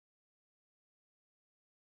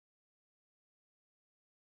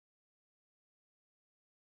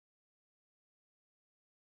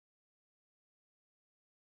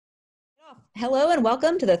Hello and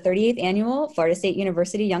welcome to the 38th Annual Florida State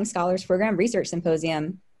University Young Scholars Program Research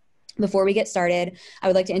Symposium. Before we get started, I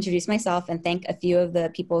would like to introduce myself and thank a few of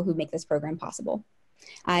the people who make this program possible.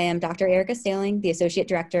 I am Dr. Erica Staling, the Associate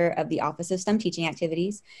Director of the Office of STEM Teaching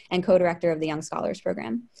Activities and Co-Director of the Young Scholars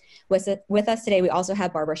Program. With us today, we also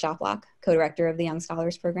have Barbara Shoplock, Co-Director of the Young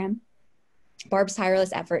Scholars Program. Barb's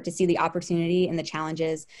tireless effort to see the opportunity and the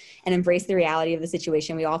challenges and embrace the reality of the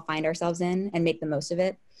situation we all find ourselves in and make the most of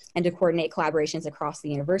it, and to coordinate collaborations across the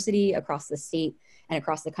university, across the state, and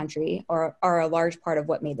across the country are a large part of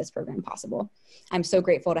what made this program possible. I'm so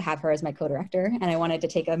grateful to have her as my co-director, and I wanted to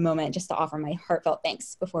take a moment just to offer my heartfelt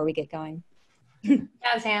thanks before we get going.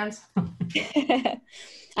 Jazz hands.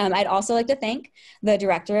 I'd also like to thank the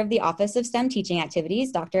Director of the Office of STEM Teaching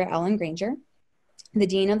Activities, Dr. Ellen Granger, the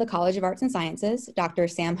Dean of the College of Arts and Sciences, Dr.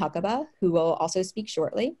 Sam Huckabee, who will also speak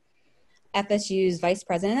shortly, FSU's Vice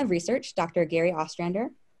President of Research, Dr. Gary Ostrander,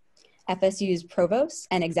 FSU's Provost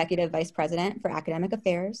and Executive Vice President for Academic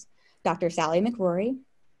Affairs, Dr. Sally McRory,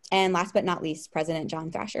 and last but not least, President John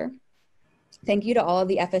Thrasher. Thank you to all of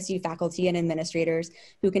the FSU faculty and administrators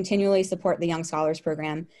who continually support the Young Scholars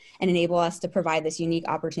Program and enable us to provide this unique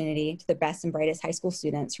opportunity to the best and brightest high school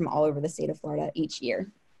students from all over the state of Florida each year.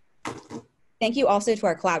 Thank you also to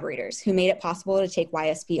our collaborators who made it possible to take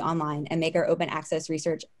YSP online and make our open access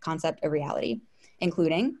research concept a reality,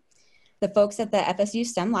 including the folks at the FSU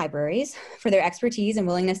STEM libraries for their expertise and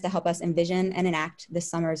willingness to help us envision and enact this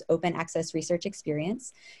summer's open access research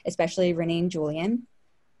experience, especially Renee and Julian,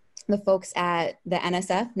 the folks at the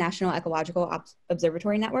NSF, National Ecological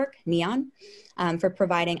Observatory Network, NEON, for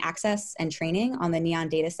providing access and training on the NEON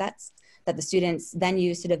data sets that the students then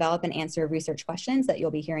use to develop and answer research questions that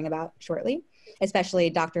you'll be hearing about shortly,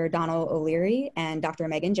 especially Dr. Donald O'Leary and Dr.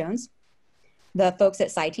 Megan Jones. The folks at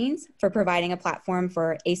SciTeens for providing a platform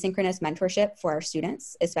for asynchronous mentorship for our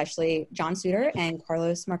students, especially John Suter and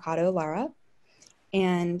Carlos Mercado Lara.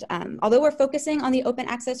 And although we're focusing on the open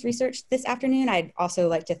access research this afternoon, I'd also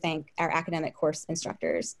like to thank our academic course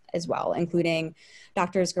instructors as well, including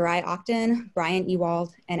Drs. Garai Octon, Brian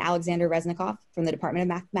Ewald, and Alexander Reznikoff from the Department of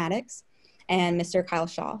Mathematics, and Mr. Kyle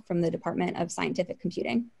Shaw from the Department of Scientific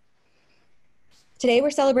Computing. Today,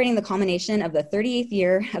 we're celebrating the culmination of the 38th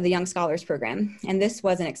year of the Young Scholars Program, and this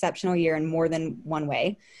was an exceptional year in more than one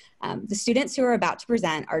way. The students who are about to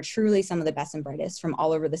present are truly some of the best and brightest from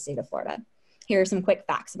all over the state of Florida. Here are some quick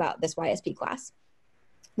facts about this YSP class.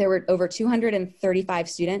 There were over 235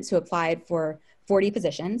 students who applied for 40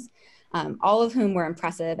 positions, all of whom were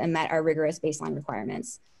impressive and met our rigorous baseline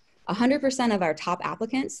requirements. 100% of our top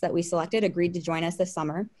applicants that we selected agreed to join us this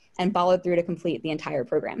summer and followed through to complete the entire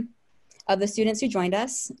program. Of the students who joined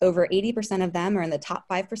us, over 80% of them are in the top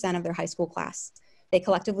 5% of their high school class. They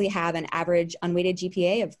collectively have an average unweighted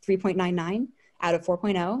GPA of 3.99 out of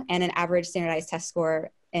 4.0 and an average standardized test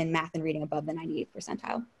score in math and reading above the 98th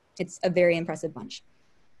percentile. It's a very impressive bunch.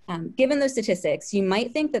 Given those statistics, you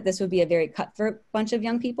might think that this would be a very cutthroat bunch of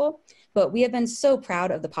young people, but we have been so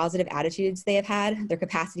proud of the positive attitudes they have had, their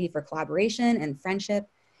capacity for collaboration and friendship,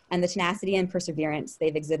 and the tenacity and perseverance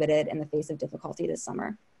they've exhibited in the face of difficulty this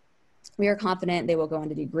summer. We are confident they will go on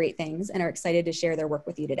to do great things and are excited to share their work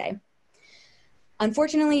with you today.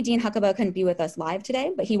 Unfortunately, Dean Huckabee couldn't be with us live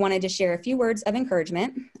today, but he wanted to share a few words of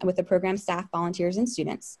encouragement with the program staff, volunteers, and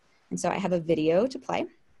students. And so I have a video to play.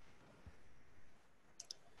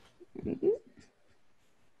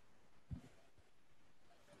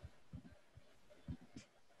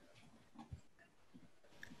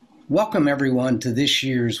 Welcome everyone to this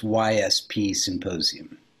year's YSP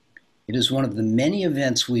Symposium. It is one of the many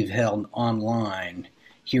events we've held online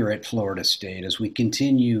here at Florida State as we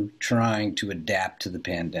continue trying to adapt to the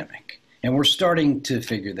pandemic. And we're starting to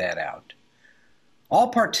figure that out. All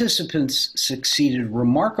participants succeeded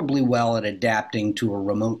remarkably well at adapting to a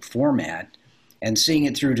remote format and seeing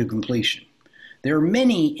it through to completion. There are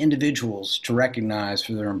many individuals to recognize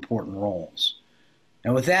for their important roles.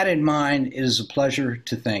 And with that in mind, it is a pleasure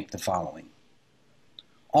to thank the following.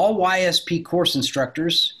 All YSP course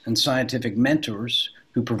instructors and scientific mentors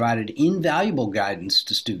who provided invaluable guidance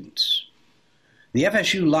to students. The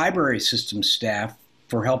FSU Library System staff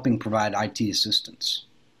for helping provide IT assistance.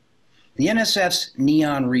 The NSF's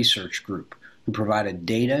NEON Research Group, who provided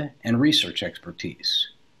data and research expertise.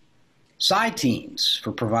 SciTeens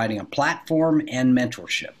for providing a platform and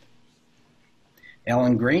mentorship.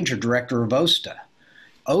 Ellen Granger, Director of OSTA.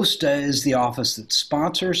 OSTA is the office that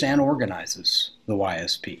sponsors and organizes the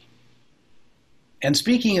YSP. And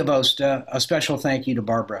speaking of OSTA, a special thank you to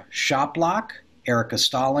Barbara Shoplock, Erica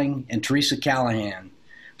Stalling, and Teresa Callahan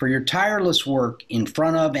for your tireless work in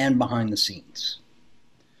front of and behind the scenes.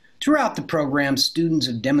 Throughout the program, students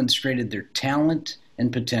have demonstrated their talent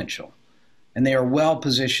and potential, and they are well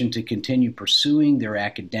positioned to continue pursuing their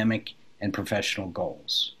academic and professional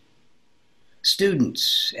goals.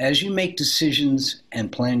 Students, as you make decisions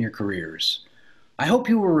and plan your careers, I hope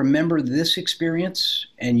you will remember this experience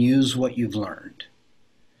and use what you've learned.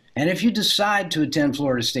 And if you decide to attend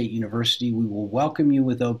Florida State University, we will welcome you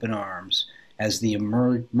with open arms as the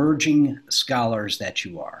emerging scholars that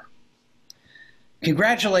you are.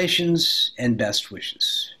 Congratulations and best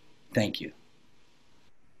wishes. Thank you.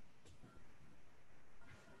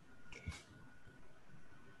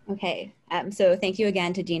 Okay, so thank you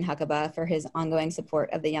again to Dean Huckabee for his ongoing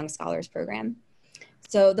support of the Young Scholars Program.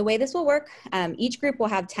 So the way this will work, each group will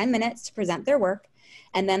have 10 minutes to present their work,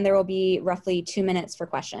 and then there will be roughly 2 minutes for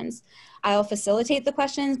questions. I'll facilitate the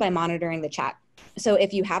questions by monitoring the chat. So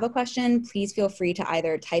if you have a question, please feel free to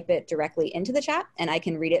either type it directly into the chat and I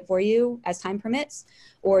can read it for you as time permits,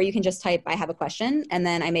 or you can just type, I have a question, and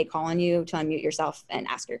then I may call on you to unmute yourself and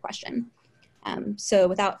ask your question. So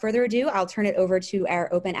without further ado, I'll turn it over to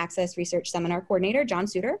our Open Access Research Seminar Coordinator, John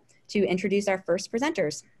Suter, to introduce our first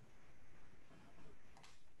presenters.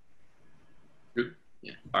 Good.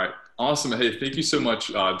 Yeah. All right. Awesome. Hey, thank you so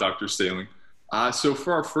much, Dr. Staling. So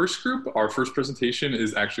for our first group, our first presentation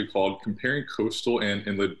is actually called Comparing Coastal and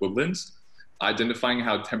Inland Woodlands, Identifying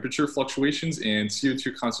How Temperature Fluctuations and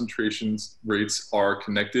CO2 concentrations rates are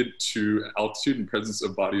connected to altitude and presence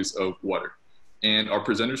of bodies of water. And our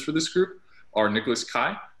presenters for this group are Nicholas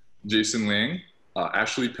Kai, Jason Lang,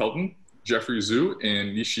 Ashley Pelton, Jeffrey Zhu,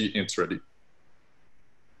 and Nishi Ansredi.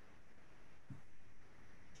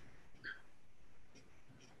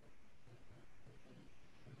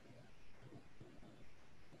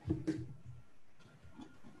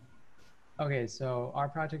 Okay, so our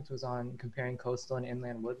project was on comparing coastal and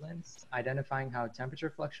inland woodlands, identifying how temperature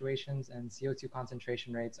fluctuations and CO2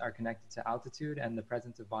 concentration rates are connected to altitude and the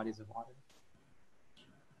presence of bodies of water.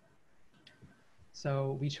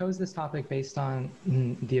 So we chose this topic based on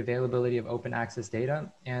the availability of open access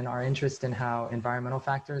data and our interest in how environmental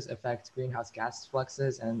factors affect greenhouse gas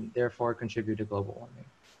fluxes and therefore contribute to global warming.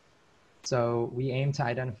 So we aim to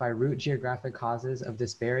identify root geographic causes of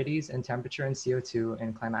disparities in temperature and CO2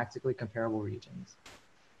 in climatically comparable regions.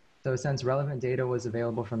 So since relevant data was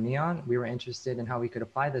available from NEON, we were interested in how we could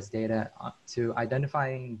apply this data to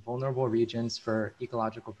identifying vulnerable regions for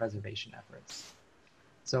ecological preservation efforts.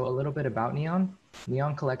 So a little bit about NEON.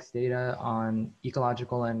 NEON collects data on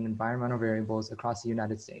ecological and environmental variables across the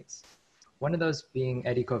United States. One of those being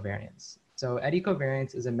eddy covariance. So eddy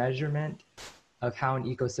covariance is a measurement of how an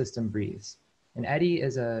ecosystem breathes. An eddy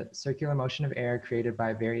is a circular motion of air created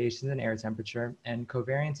by variations in air temperature, and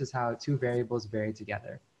covariance is how two variables vary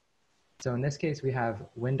together. So in this case, we have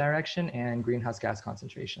wind direction and greenhouse gas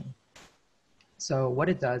concentration. So what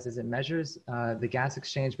it does is it measures the gas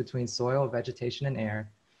exchange between soil, vegetation, and air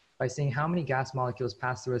by seeing how many gas molecules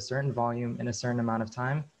pass through a certain volume in a certain amount of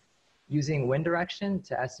time, using wind direction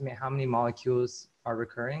to estimate how many molecules are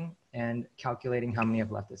recurring, and calculating how many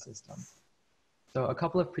have left the system. So a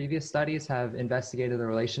couple of previous studies have investigated the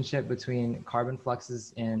relationship between carbon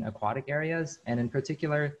fluxes in aquatic areas, and in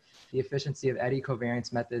particular, the efficiency of eddy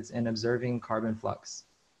covariance methods in observing carbon flux.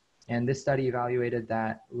 And this study evaluated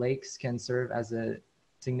that lakes can serve as a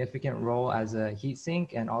significant role as a heat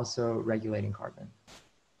sink and also regulating carbon.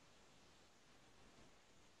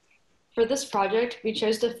 For this project, we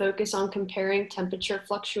chose to focus on comparing temperature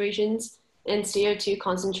fluctuations and CO2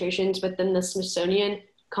 concentrations within the Smithsonian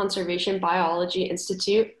Conservation Biology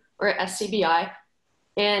Institute, or SCBI,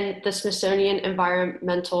 and the Smithsonian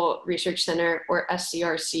Environmental Research Center, or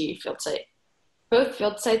SCRC field site. Both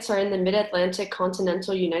field sites are in the mid-Atlantic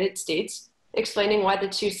continental United States, explaining why the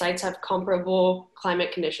two sites have comparable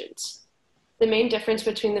climate conditions. The main difference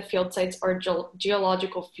between the field sites are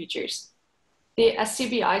geological features. The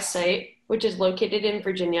SCBI site, which is located in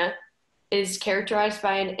Virginia, is characterized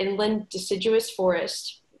by an inland deciduous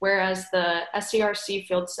forest, whereas the SCRC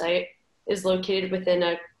field site is located within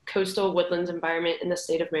a coastal woodlands environment in the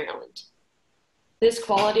state of Maryland. This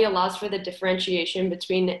quality allows for the differentiation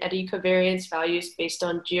between eddy covariance values based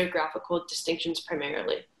on geographical distinctions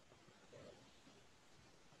primarily.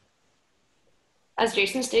 As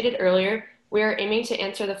Jason stated earlier, we are aiming to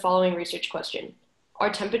answer the following research question.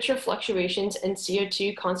 Are temperature fluctuations and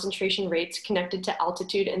CO2 concentration rates connected to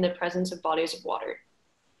altitude in the presence of bodies of water?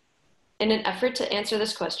 In an effort to answer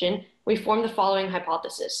this question, we formed the following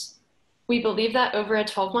hypothesis. We believe that over a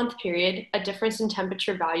 12-month period, a difference in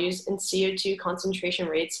temperature values and CO2 concentration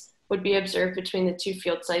rates would be observed between the two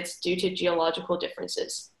field sites due to geological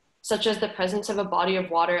differences, such as the presence of a body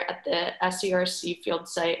of water at the SCRC field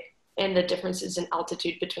site and the differences in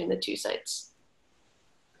altitude between the two sites.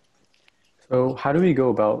 So how do we go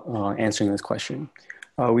about answering this question?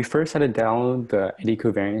 We first had to download the eddy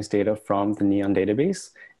covariance data from the NEON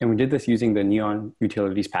database, and we did this using the NEON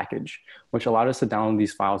utilities package, which allowed us to download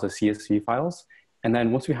these files as CSV files. And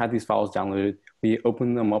then once we had these files downloaded, we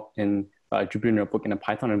opened them up in Jupyter Notebook in a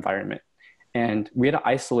Python environment. And we had to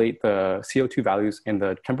isolate the CO2 values and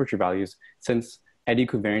the temperature values since eddy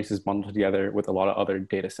covariance is bundled together with a lot of other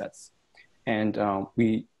data sets. And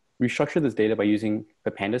we restructured this data by using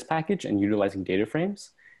the pandas package and utilizing data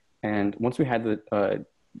frames. And once we had the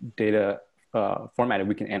data formatted,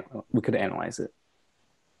 we could analyze it.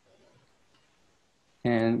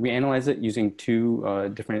 And we analyzed it using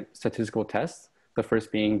two different statistical tests. The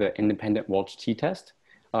first being the independent Welch t-test.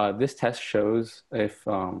 This test shows if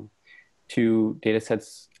two data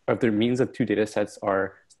sets, or if the means of two data sets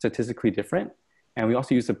are statistically different. And we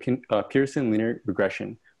also use a Pearson linear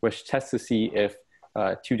regression, which tests to see if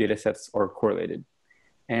two data sets are correlated.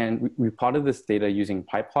 And we plotted this data using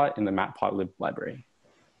PyPlot in the matplotlib library.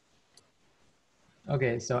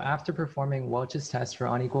 Okay, so after performing Welch's test for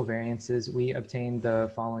unequal variances, we obtained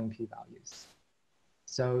the following p-values.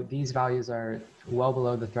 So these values are well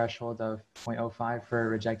below the threshold of 0.05 for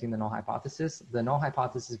rejecting the null hypothesis, the null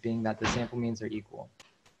hypothesis being that the sample means are equal.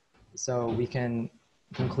 So we can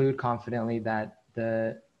conclude confidently that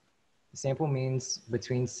the sample means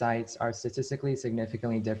between sites are statistically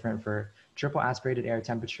significantly different for triple aspirated air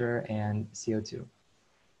temperature and CO2.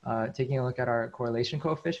 Taking a look at our correlation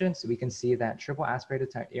coefficients, we can see that triple aspirated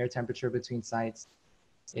air temperature between sites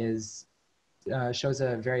shows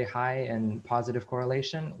a very high and positive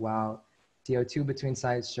correlation, while CO2 between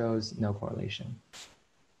sites shows no correlation.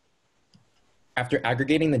 After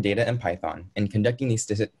aggregating the data in Python and conducting these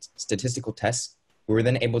statistical tests, we were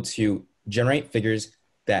then able to generate figures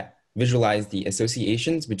that visualize the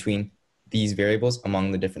associations between these variables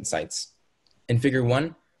among the different sites. In figure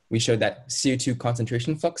 1, we showed that CO2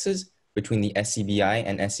 concentration fluxes between the SCBI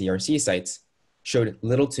and SCRC sites showed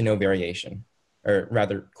little to no variation, or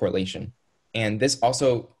rather correlation. And this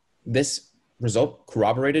result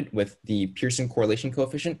corroborated with the Pearson correlation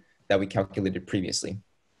coefficient that we calculated previously.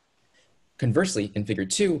 Conversely, in figure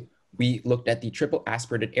 2, we looked at the triple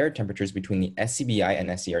aspirated air temperatures between the SCBI and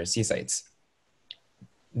SCRC sites.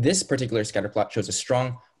 This particular scatter plot shows a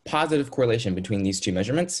strong positive correlation between these two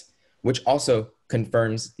measurements, which also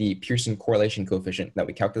confirms the Pearson correlation coefficient that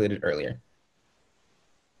we calculated earlier.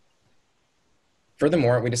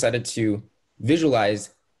 Furthermore, we decided to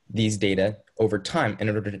visualize these data over time in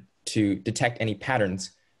order to detect any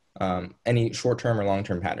patterns, any short-term or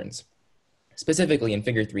long-term patterns. Specifically, in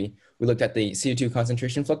figure 3, we looked at the CO2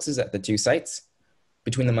 concentration fluxes at the two sites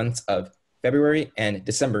between the months of February and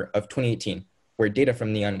December of 2018, where data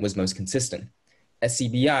from NEON was most consistent.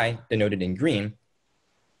 SCBI, denoted in green,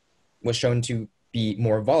 was shown to be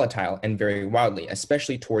more volatile and vary wildly,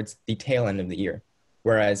 especially towards the tail end of the year,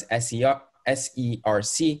 whereas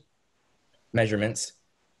SERC measurements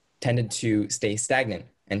tended to stay stagnant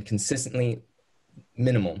and consistently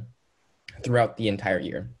minimal throughout the entire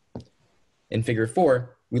year. In figure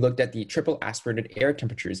 4, we looked at the triple aspirated air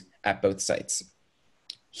temperatures at both sites.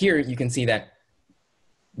 Here you can see that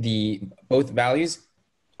both values,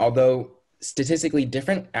 although statistically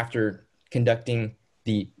different after conducting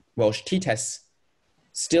the Welch t-tests,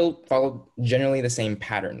 still followed generally the same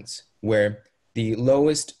patterns, where the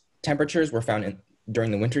lowest temperatures were found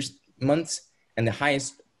during the winter months and the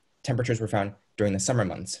highest temperatures were found during the summer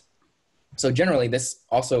months. So generally, this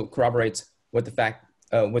also corroborates with the fact,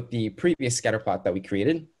 with the previous scatter plot that we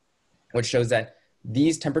created, which shows that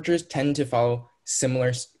these temperatures tend to follow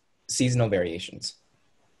similar seasonal variations.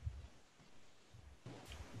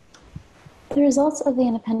 The results of the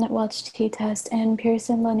independent Welch t-test and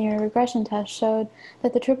Pearson linear regression test showed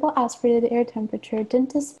that the triple aspirated air temperature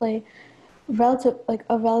didn't display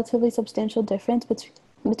a relatively substantial difference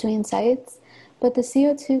between sites, but the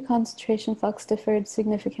CO2 concentration flux differed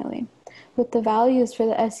significantly, with the values for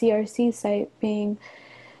the SCRC site being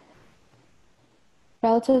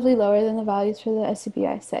relatively lower than the values for the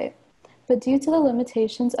SCBI site. But due to the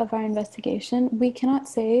limitations of our investigation, we cannot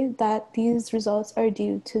say that these results are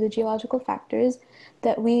due to the geological factors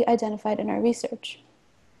that we identified in our research.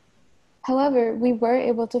 However, we were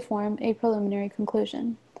able to form a preliminary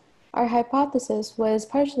conclusion. Our hypothesis was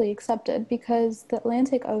partially accepted because the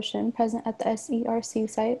Atlantic Ocean present at the SERC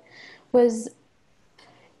site was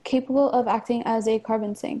capable of acting as a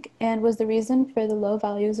carbon sink and was the reason for the low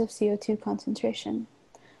values of CO2 concentration.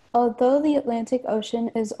 Although the Atlantic Ocean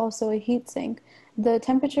is also a heat sink, the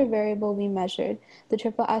temperature variable we measured, the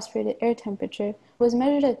triple aspirated air temperature, was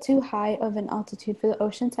measured at too high of an altitude for the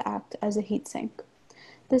ocean to act as a heat sink.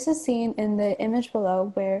 This is seen in the image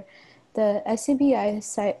below, where the SCBI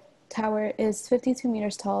site tower is 52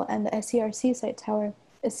 meters tall and the SCRC site tower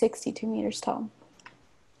is 62 meters tall.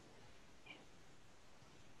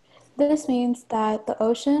 This means that the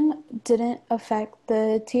ocean didn't affect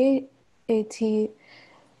the TAT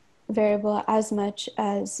variable as much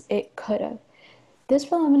as it could have. This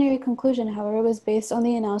preliminary conclusion, however, was based on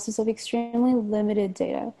the analysis of extremely limited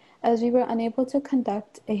data, as we were unable to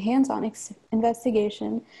conduct a hands-on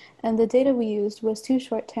investigation, and the data we used was too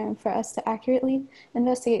short-term for us to accurately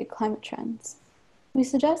investigate climate trends. We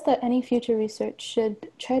suggest that any future research should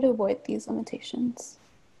try to avoid these limitations.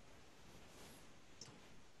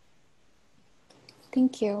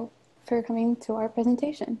 Thank you for coming to our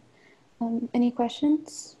presentation. Any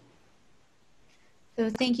questions? So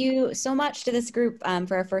thank you so much to this group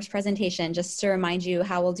for our first presentation. Just to remind you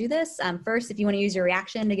how we'll do this. First, if you want to use your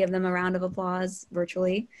reaction to give them a round of applause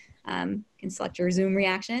virtually, you can select your Zoom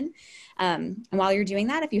reaction. And while you're doing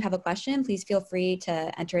that, if you have a question, please feel free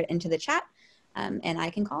to enter it into the chat and I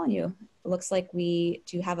can call on you. It looks like we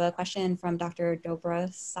do have a question from Dr. Dobra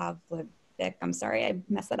Savljevic. I'm sorry, I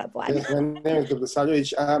messed that up, Vlad. Yes, my name is Dr.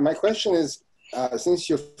 Savljevic. My question is, since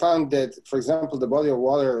you found that, for example, the body of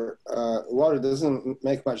water doesn't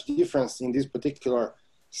make much difference in these particular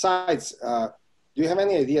sites, do you have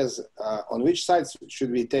any ideas on which sites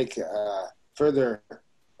should we take further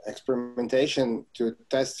experimentation to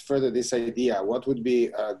test further this idea? What would be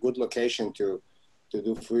a good location to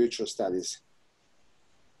do future studies?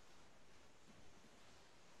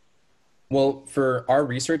 Well, for our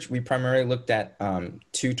research, we primarily looked at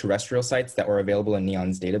 2 terrestrial sites that were available in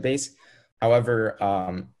NEON's database. However,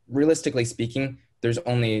 realistically speaking, there's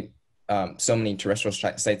only so many terrestrial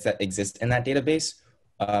sites that exist in that database.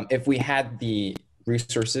 If we had the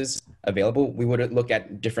resources available, we would look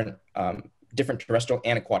at different terrestrial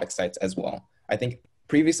and aquatic sites as well. I think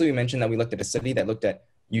previously we mentioned that we looked at a study that looked at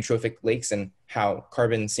eutrophic lakes and how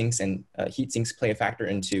carbon sinks and heat sinks play a factor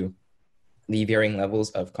into the varying levels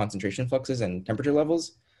of concentration fluxes and temperature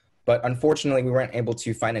levels. But unfortunately, we weren't able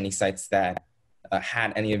to find any sites that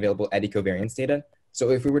had any available eddy covariance data. So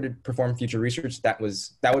if we were to perform future research, that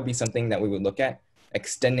would be something that we would look at,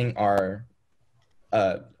 extending our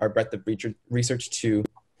breadth of research to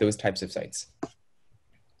those types of sites.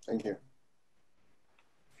 Thank you.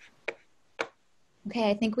 Okay,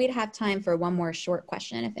 I think we'd have time for one more short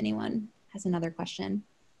question if anyone has another question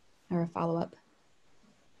or a follow-up.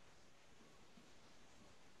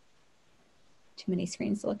 Too many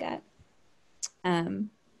screens to look at.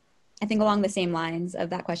 I think along the same lines of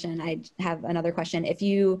that question, I have another question. If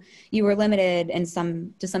you were limited to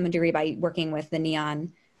some degree by working with the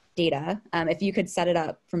NEON data, if you could set it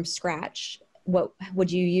up from scratch, what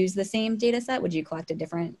would you use the same data set? Would you collect a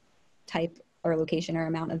different type or location or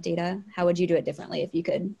amount of data? How would you do it differently if you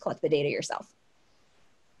could collect the data yourself?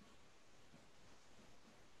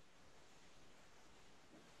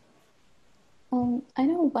 I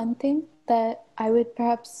know one thing that I would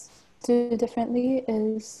perhaps do differently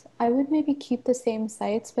is I would maybe keep the same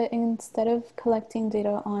sites, but instead of collecting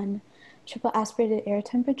data on triple aspirated air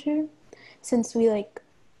temperature, since we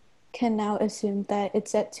can now assume that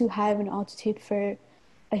it's at too high of an altitude for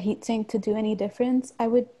a heat sink to do any difference, I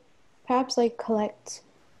would perhaps collect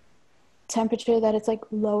temperature that it's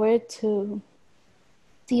lower to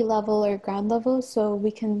sea level or ground level, so we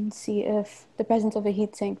can see if the presence of a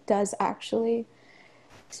heat sink does actually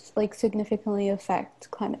significantly affect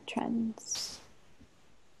climate trends.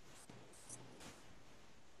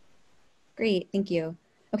 Great, thank you.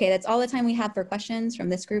 Okay, that's all the time we have for questions from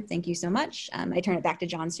this group. Thank you so much. I turn it back to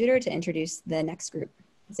John Suter to introduce the next group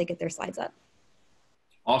as they get their slides up.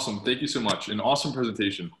 Awesome, thank you so much. An awesome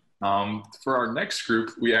presentation. For our next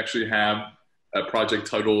group, we actually have a project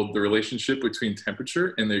titled The Relationship Between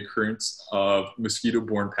Temperature and the Occurrence of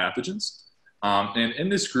Mosquito-Borne Pathogens. And in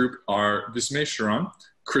this group are Vismay Sharan,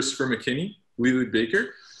 Christopher McKinney, Lily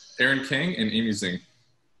Baker, Aaron Kang, and Amy Zing.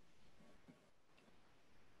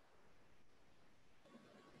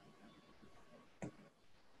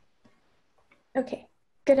 Okay,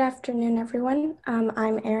 good afternoon, everyone.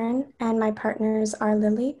 I'm Erin, and my partners are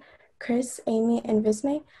Lily, Chris, Amy, and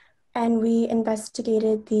Vismay, and we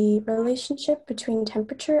investigated the relationship between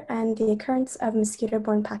temperature and the occurrence of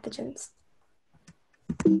mosquito-borne pathogens.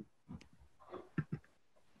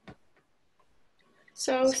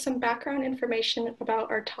 So some background information about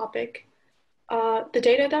our topic. The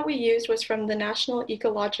data that we used was from the National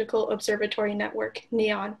Ecological Observatory Network,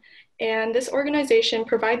 NEON, and this organization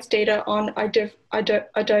provides data on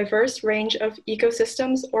a diverse range of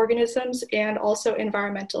ecosystems, organisms, and also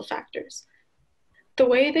environmental factors. The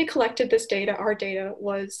way they collected this data, our data,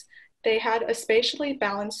 was they had a spatially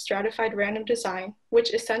balanced stratified random design,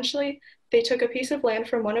 which essentially they took a piece of land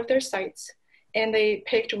from one of their sites and they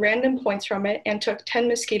picked random points from it and took 10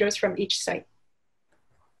 mosquitoes from each site.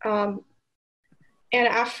 And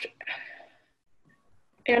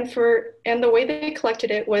the way they collected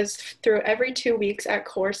it was through every 2 weeks at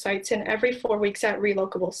core sites and every 4 weeks at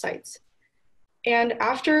relocable sites. And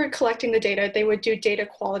after collecting the data, they would do data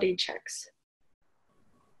quality checks.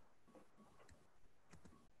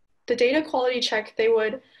 The data quality check, they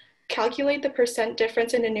would calculate the percent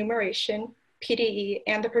difference in enumeration, PDE,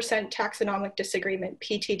 and the percent taxonomic disagreement,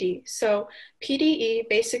 PTD. So PDE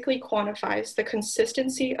basically quantifies the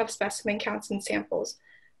consistency of specimen counts in samples,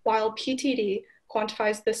 while PTD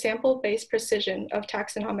quantifies the sample-based precision of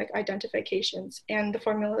taxonomic identifications, and the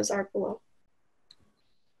formulas are below.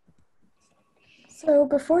 So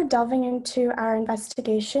before delving into our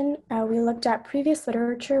investigation, we looked at previous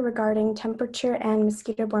literature regarding temperature and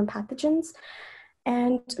mosquito-borne pathogens.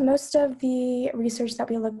 And most of the research that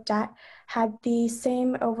we looked at had the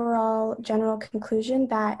same overall general conclusion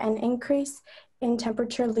that an increase in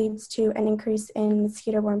temperature leads to an increase in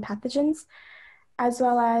mosquito-borne pathogens, as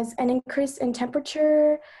well as an increase in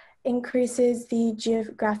temperature increases the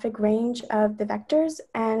geographic range of the vectors,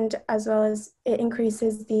 and as well as it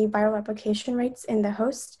increases the viral replication rates in the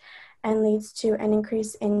host and leads to an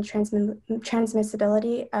increase in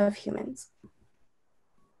transmissibility of humans.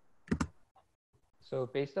 So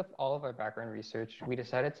based off all of our background research, we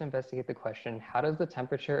decided to investigate the question, how does the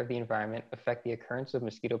temperature of the environment affect the occurrence of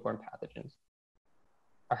mosquito-borne pathogens?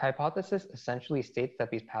 Our hypothesis essentially states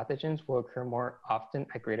that these pathogens will occur more often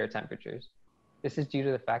at greater temperatures. This is due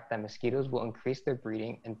to the fact that mosquitoes will increase their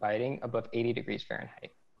breeding and biting above 80 degrees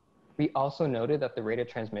Fahrenheit. We also noted that the rate of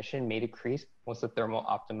transmission may decrease once the thermal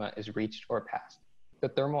optima is reached or passed. The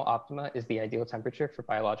thermal optima is the ideal temperature for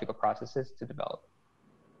biological processes to develop.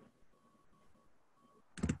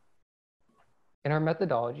 In our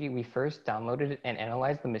methodology, we first downloaded and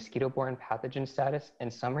analyzed the mosquito-borne pathogen status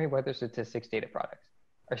and summary weather statistics data products.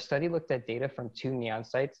 Our study looked at data from 2 NEON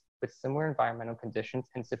sites with similar environmental conditions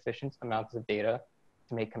and sufficient amounts of data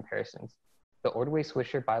to make comparisons: the Ordway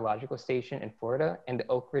Swisher Biological Station in Florida and the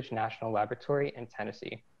Oak Ridge National Laboratory in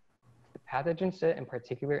Tennessee. The pathogen set in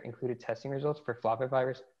particular included testing results for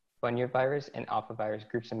flavivirus, bunyavirus, and alphavirus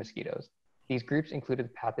groups of mosquitoes. These groups included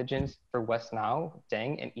pathogens for West Nile,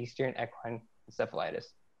 dengue, and Eastern equine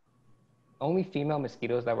encephalitis. Only female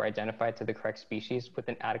mosquitoes that were identified to the correct species with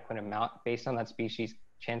an adequate amount based on that species'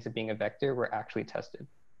 chance of being a vector were actually tested.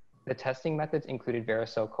 The testing methods included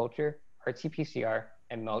varicella culture, RT-PCR,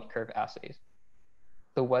 and melt curve assays.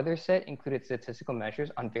 The weather set included statistical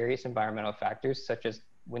measures on various environmental factors such as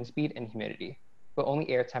wind speed and humidity, but only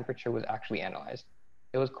air temperature was actually analyzed.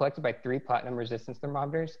 It was collected by 3 platinum resistance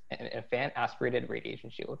thermometers and a fan aspirated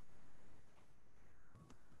radiation shield.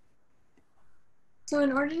 So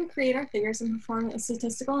in order to create our figures and perform a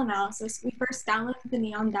statistical analysis, we first downloaded the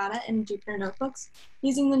NEON data in Jupyter Notebooks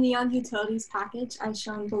using the NEON utilities package as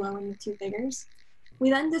shown below in the 2 figures. We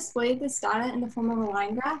then displayed this data in the form of a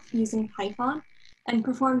line graph using Python and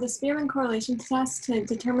performed the Spearman correlation test to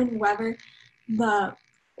determine whether the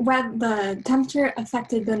temperature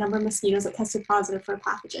affected the number of mosquitoes that tested positive for a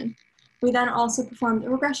pathogen. We then also performed a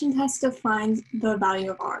regression test to find the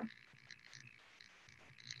value of R.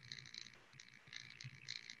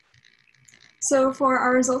 So for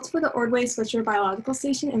our results for the Ordway Swisher Biological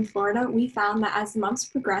Station in Florida, we found that as the months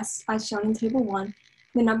progressed, as shown in Table 1,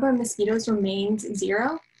 the number of mosquitoes remained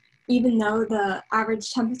 0, even though the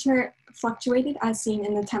average temperature fluctuated as seen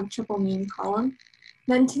in the temp triple mean column.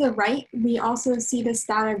 Then to the right, we also see this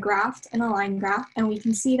data graphed in a line graph, and we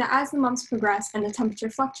can see that as the months progress and the temperature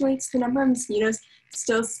fluctuates, the number of mosquitoes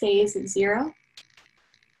still stays at 0.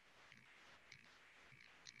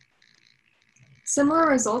 Similar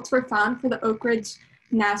results were found for the Oak Ridge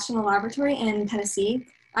National Laboratory in Tennessee.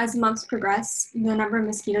 As months progressed, the number of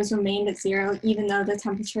mosquitoes remained at 0, even though the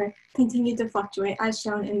temperature continued to fluctuate, as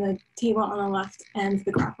shown in the table on the left and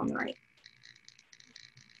the graph on the right.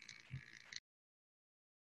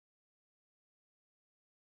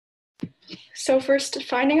 So first,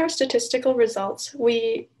 finding our statistical results,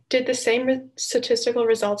 we did the same statistical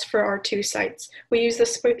results for our 2 sites. We used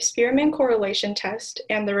the Spearman correlation test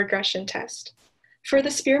and the regression test. For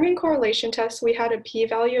the Spearman correlation test, we had a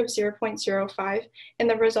p-value of 0.05, and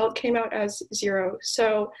the result came out as 0.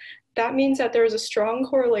 So that means that there was a strong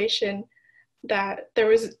correlation that there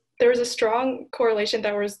was a strong correlation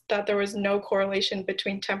that there was no correlation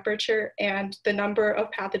between temperature and the number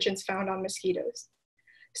of pathogens found on mosquitoes.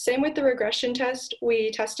 Same with the regression test.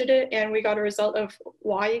 We tested it and we got a result of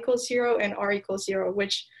y equals 0 and r equals 0,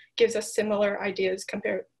 which gives us similar ideas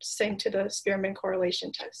compared same to the Spearman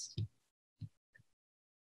correlation test.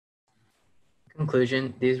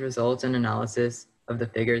 Conclusion, these results and analysis of the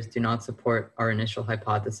figures do not support our initial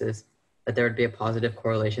hypothesis that there would be a positive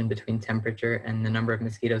correlation between temperature and the number of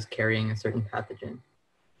mosquitoes carrying a certain pathogen.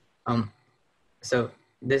 So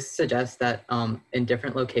this suggests that in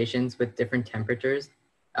different locations with different temperatures,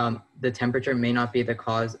 the temperature may not be the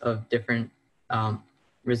cause of different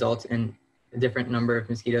results in a different number of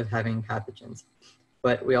mosquitoes having pathogens.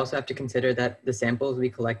 But we also have to consider that the samples we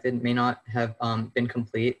collected may not have been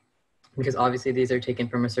complete, because obviously these are taken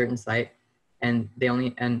from a certain site, and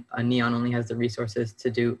NEON only has the resources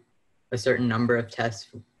to do a certain number of tests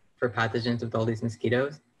for pathogens with all these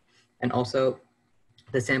mosquitoes. And also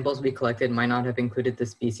the samples we collected might not have included the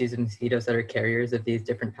species of mosquitoes that are carriers of these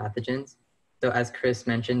different pathogens. So as Chris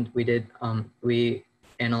mentioned, we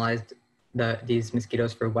analyzed these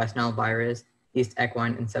mosquitoes for West Nile virus, East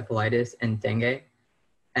equine encephalitis, and dengue.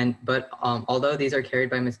 But although these are carried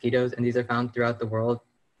by mosquitoes and these are found throughout the world,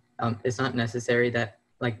 it's not necessary that,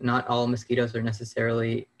 not all mosquitoes are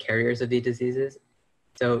necessarily carriers of these diseases.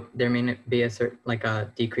 So there may be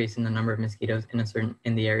a decrease in the number of mosquitoes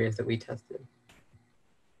in the areas that we tested.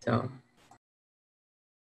 So.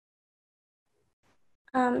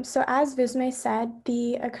 So as Vismay said,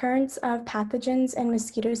 the occurrence of pathogens in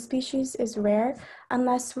mosquito species is rare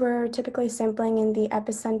unless we're typically sampling in the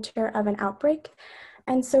epicenter of an outbreak.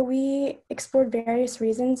 And so we explored various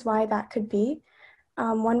reasons why that could be.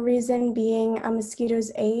 One reason being a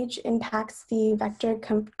mosquito's age impacts the vector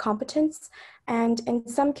competence. And in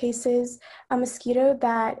some cases, a mosquito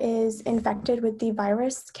that is infected with the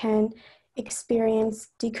virus can experience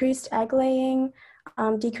decreased egg laying,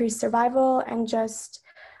 decreased survival, and just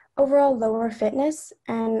overall lower fitness.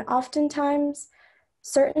 And oftentimes,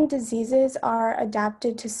 certain diseases are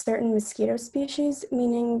adapted to certain mosquito species,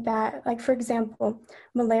 meaning that, for example,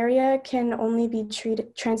 malaria can only be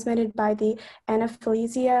transmitted by the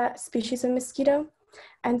Anopheles species of mosquito.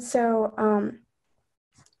 And so,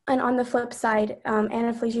 and on the flip side,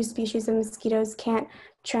 Anopheles species of mosquitoes can't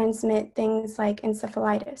transmit things like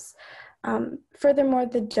encephalitis. Furthermore,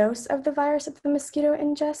 the dose of the virus that the mosquito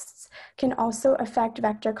ingests can also affect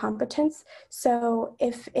vector competence. So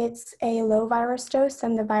if it's a low virus dose,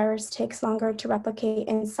 then the virus takes longer to replicate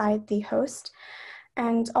inside the host.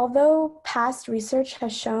 And although past research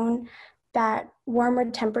has shown that warmer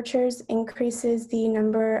temperatures increases the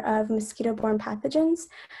number of mosquito-borne pathogens,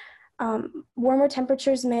 warmer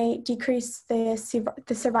temperatures may decrease the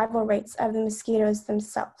survival rates of the mosquitoes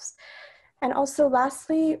themselves. And also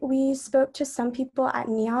lastly, we spoke to some people at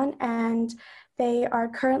NEON, and they are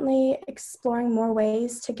currently exploring more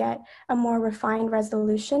ways to get a more refined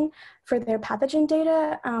resolution for their pathogen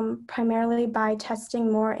data, primarily by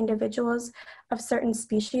testing more individuals of certain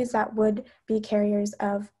species that would be carriers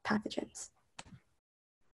of pathogens.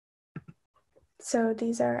 So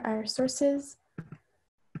these are our sources.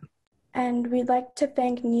 And we'd like to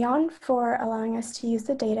thank NEON for allowing us to use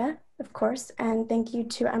the data, of course, and thank you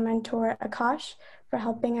to our mentor, Akash, for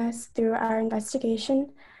helping us through our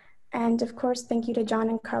investigation. And of course, thank you to John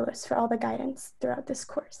and Carlos for all the guidance throughout this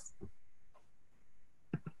course.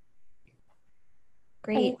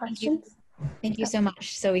 Great. Any questions? Thank you so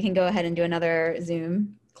much. So we can go ahead and do another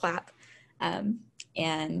Zoom clap. And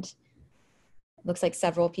it looks like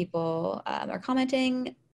several people are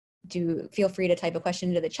commenting. Feel free to type a question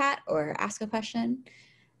into the chat or ask a question.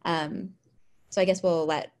 So I guess we'll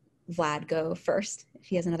let Vlad go first if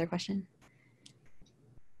he has another question.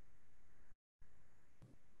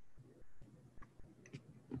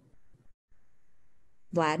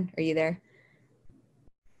 Vlad, are you there?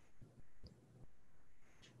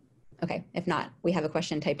 Okay, if not, we have a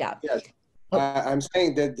question typed out. Yes, Oh. I'm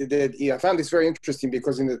saying that I found this very interesting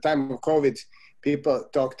because in the time of COVID, people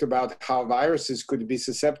talked about how viruses could be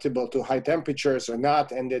susceptible to high temperatures or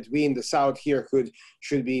not, and that we in the South here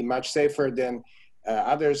should be much safer than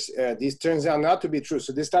others. This turns out not to be true.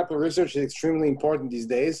 So this type of research is extremely important these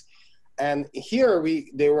days. And here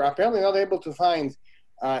they were apparently not able to find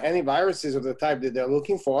any viruses of the type that they're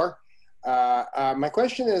looking for. My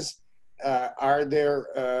question is,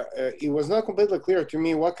 it was not completely clear to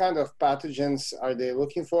me what kind of pathogens are they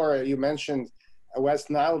looking for. You mentioned a West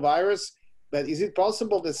Nile virus, but is it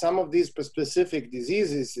possible that some of these specific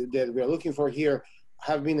diseases that we're looking for here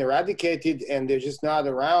have been eradicated and they're just not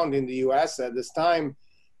around in the US at this time?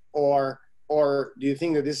 Or or do you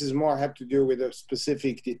think that this is more have to do with a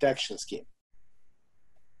specific detection scheme?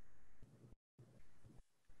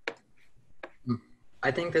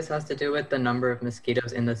 I think this has to do with the number of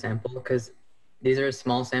mosquitoes in the sample, because these are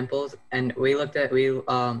small samples, and we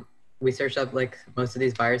searched up like most of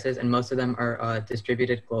these viruses, and most of them are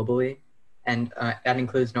distributed globally, and that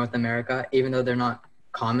includes North America. Even though they're not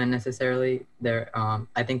common necessarily,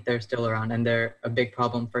 I think they're still around, and they're a big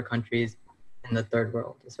problem for countries in the third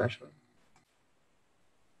world, especially.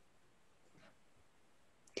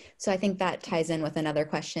 So I think that ties in with another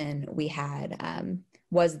question we had.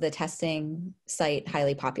 Was the testing site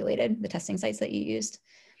highly populated, the testing sites that you used?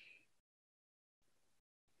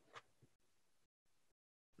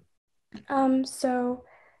 So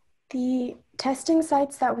the testing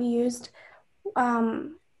sites that we used,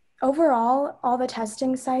 overall, all the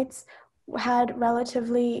testing sites had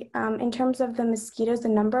relatively, in terms of the mosquitoes, the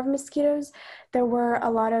number of mosquitoes, there were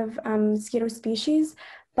a lot of mosquito species,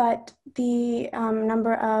 but the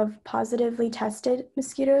number of positively tested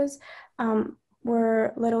mosquitoes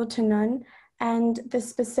were little to none. And the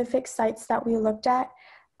specific sites that we looked at,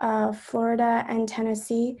 Florida and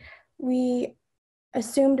Tennessee, we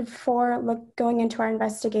assumed before going into our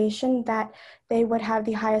investigation that they would have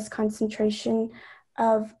the highest concentration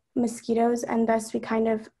of mosquitoes, and thus we kind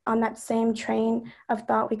of, on that same train of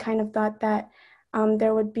thought, we kind of thought that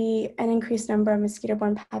there would be an increased number of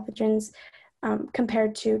mosquito-borne pathogens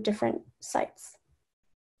compared to different sites.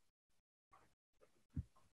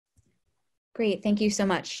 Great, thank you so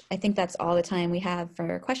much. I think that's all the time we have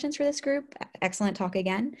for questions for this group. Excellent talk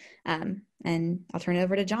again. And I'll turn it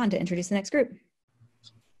over to John to introduce the next group.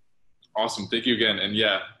 Awesome, thank you again. And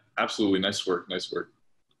yeah, absolutely, nice work, nice work.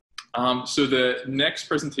 So the next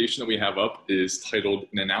presentation that we have up is titled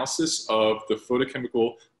An Analysis of the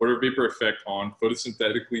Photochemical Water Vapor Effect on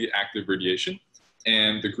Photosynthetically Active Radiation.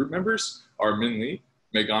 And the group members are Min Lee,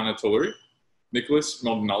 Meghana Talluri, Nicholas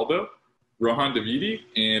Maldonado, Rohan Davidi,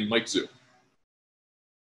 and Mike Zhu.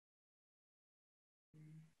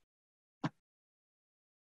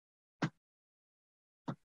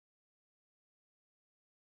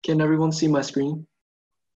 Can everyone see my screen?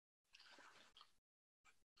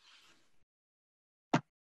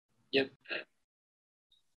 Yep.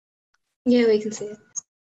 Yeah, we can see it.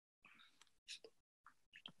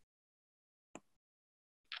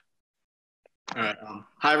 All right.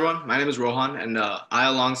 Hi, everyone. My name is Rohan, and I,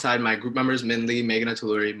 alongside my group members, Min Lee, Meghana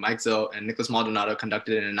Talluri, Mike Zhou, and Nicholas Maldonado,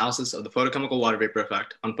 conducted an analysis of the photochemical water vapor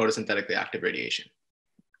effect on photosynthetically active radiation.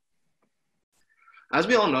 As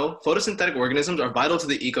we all know, photosynthetic organisms are vital to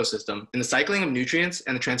the ecosystem in the cycling of nutrients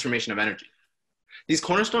and the transformation of energy. These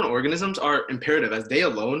cornerstone organisms are imperative as they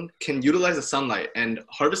alone can utilize the sunlight and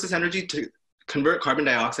harvest this energy to convert carbon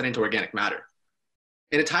dioxide into organic matter.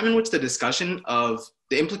 In a time in which the discussion of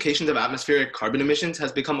the implications of atmospheric carbon emissions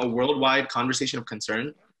has become a worldwide conversation of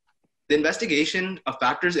concern, the investigation of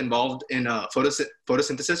factors involved in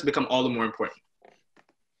photosynthesis become all the more important.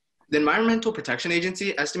 The Environmental Protection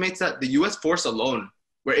Agency estimates that the US forests alone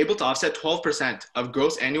were able to offset 12% of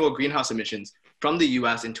gross annual greenhouse emissions from the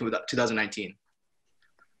US in 2019.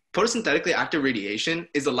 Photosynthetically active radiation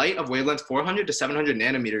is the light of wavelength 400 to 700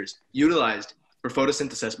 nanometers utilized for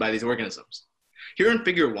photosynthesis by these organisms. Here in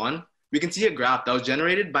figure 1, we can see a graph that was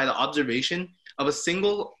generated by the observation of a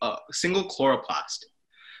single chloroplast,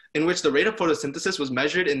 in which the rate of photosynthesis was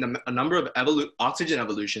measured in a number of oxygen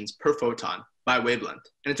evolutions per photon by wavelength.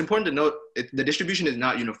 And it's important to note the distribution is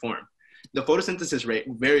not uniform. The photosynthesis rate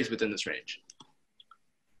varies within this range.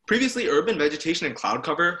 Previously, urban vegetation and cloud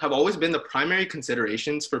cover have always been the primary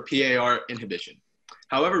considerations for PAR inhibition.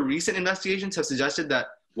 However, recent investigations have suggested that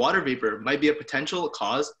water vapor might be a potential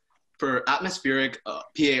cause for atmospheric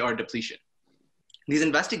PAR depletion. These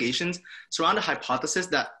investigations surround a hypothesis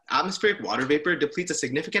that atmospheric water vapor depletes a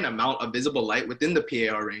significant amount of visible light within the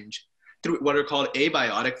PAR range through what are called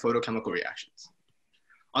abiotic photochemical reactions.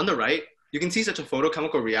 On the right, you can see such a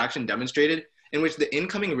photochemical reaction demonstrated in which the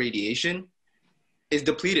incoming radiation is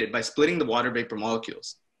depleted by splitting the water vapor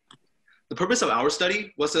molecules. The purpose of our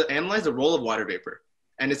study was to analyze the role of water vapor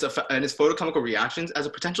and its photochemical reactions as a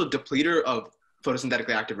potential depleter of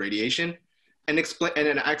photosynthetically active radiation and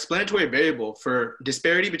an explanatory variable for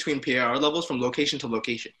disparity between PAR levels from location to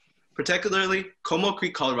location, particularly Como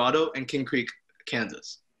Creek, Colorado, and King Creek,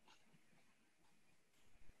 Kansas.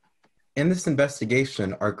 In this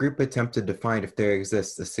investigation, our group attempted to find if there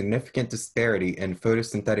exists a significant disparity in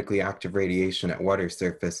photosynthetically active radiation at water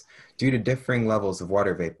surface due to differing levels of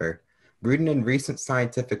water vapor. Rooted in recent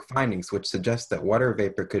scientific findings which suggest that water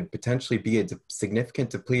vapor could potentially be a significant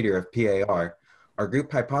depleter of PAR, our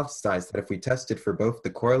group hypothesized that if we tested for both the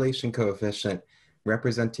correlation coefficient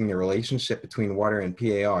representing the relationship between water and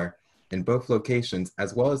PAR in both locations,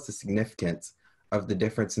 as well as the significance of the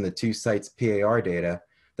difference in the two sites' PAR data,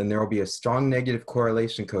 then there will be a strong negative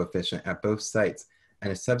correlation coefficient at both sites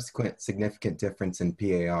and a subsequent significant difference in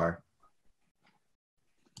PAR.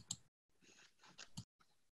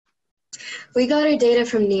 We got our data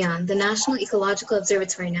from NEON, the National Ecological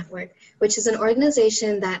Observatory Network, which is an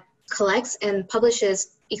organization that collects and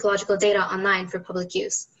publishes ecological data online for public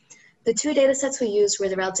use. The two data sets we used were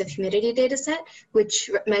the relative humidity data set, which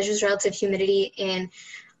measures relative humidity in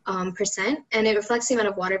percent, and it reflects the amount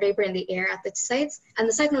of water vapor in the air at the sites. And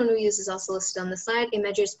the second one we use is also listed on the slide. It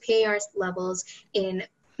measures PAR levels in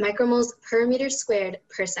micromoles per meter squared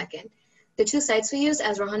per second. The two sites we use,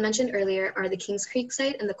 as Rohan mentioned earlier, are the Kings Creek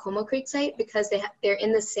site and the Como Creek site because they're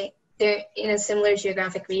in a similar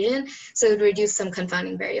geographic region, so it would reduce some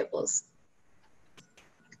confounding variables.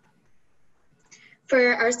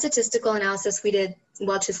 For our statistical analysis, we did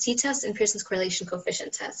Welch's t-test and Pearson's correlation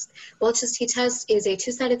coefficient test. Welch's t-test is a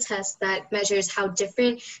two-sided test that measures how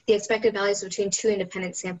different the expected values between two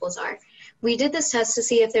independent samples are. We did this test to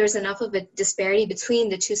see if there was enough of a disparity between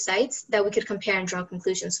the two sites that we could compare and draw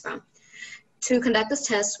conclusions from. To conduct this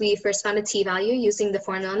test, we first found a t-value using the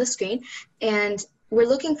formula on the screen, and we're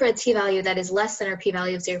looking for a t-value that is less than our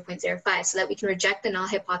p-value of 0.05 so that we can reject the null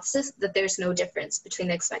hypothesis that there's no difference between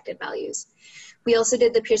the expected values. We also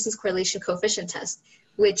did the Pearson's correlation coefficient test,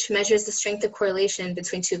 which measures the strength of correlation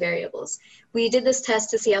between two variables. We did this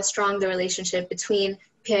test to see how strong the relationship between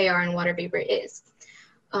PAR and water vapor is.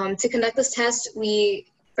 To conduct this test, we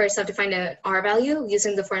first have to find a R value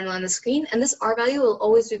using the formula on the screen, and this R value will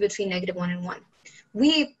always be between -1 and 1.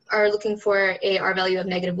 We are looking for a R value of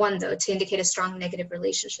 -1 though to indicate a strong negative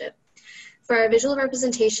relationship. For our visual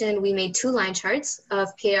representation, we made two line charts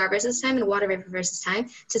of PAR versus time and water vapor versus time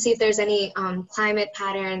to see if there's any climate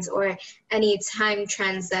patterns or any time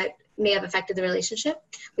trends that may have affected the relationship.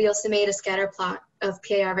 We also made a scatter plot of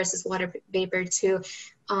PAR versus water vapor to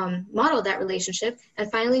model that relationship. And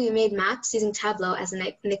finally, we made maps using Tableau, as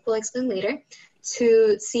Nick will explain later,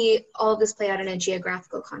 to see all of this play out in a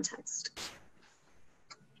geographical context.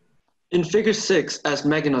 In figure 6, as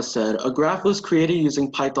Meghna said, a graph was created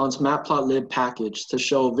using Python's matplotlib package to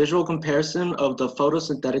show a visual comparison of the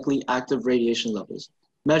photosynthetically active radiation levels,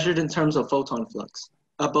 measured in terms of photon flux,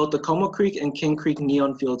 at both the Como Creek and King Creek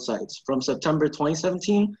neon field sites from September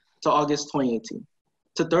 2017 to August 2018.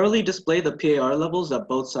 To thoroughly display the PAR levels at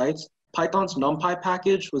both sites, Python's NumPy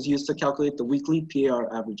package was used to calculate the weekly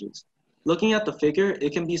PAR averages. Looking at the figure,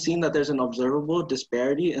 it can be seen that there's an observable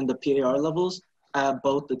disparity in the PAR levels at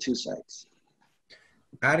both the two sites.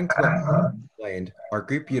 Adding to what you explained, our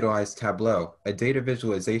group utilized Tableau, a data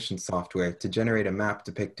visualization software, to generate a map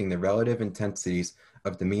depicting the relative intensities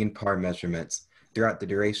of the mean PAR measurements throughout the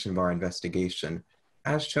duration of our investigation.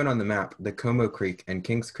 As shown on the map, the Como Creek and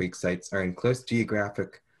Kings Creek sites are in close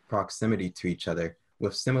geographic proximity to each other,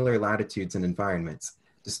 with similar latitudes and environments.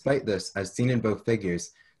 Despite this, as seen in both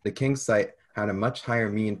figures, the Kings site had a much higher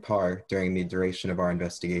mean PAR during the duration of our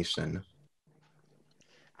investigation.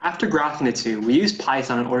 After graphing the two, we used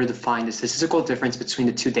Python in order to find the statistical difference between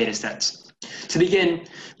the two data sets. To begin,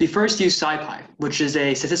 we first used SciPy, which is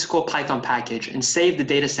a statistical Python package, and saved the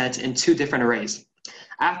data sets in two different arrays.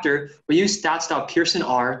 After, we used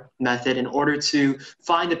stats.pearsonr method in order to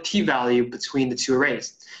find the p-value between the two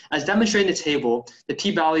arrays. As demonstrated in the table, the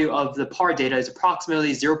p-value of the PAR data is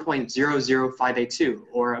approximately 0.00582,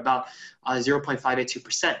 or about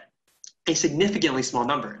 0.582%. A significantly small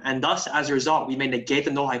number, and thus, as a result, we may negate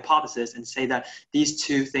the null hypothesis and say that these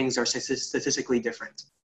two things are statistically different.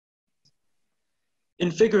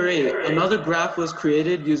 In figure 8, another graph was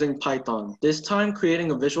created using Python, this time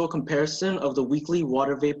creating a visual comparison of the weekly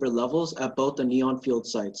water vapor levels at both the neon field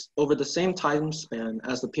sites over the same time span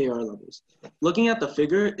as the PAR levels. Looking at the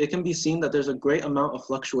figure, it can be seen that there's a great amount of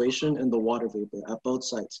fluctuation in the water vapor at both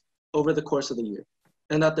sites over the course of the year,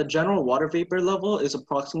 and that the general water vapor level is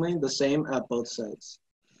approximately the same at both sites.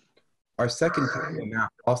 Our second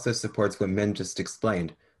map also supports what Min just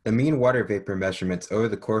explained. The mean water vapor measurements over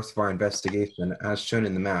the course of our investigation, as shown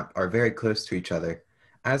in the map, are very close to each other.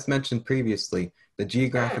 As mentioned previously, the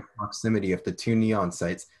geographic proximity of the two neon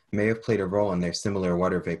sites may have played a role in their similar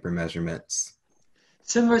water vapor measurements.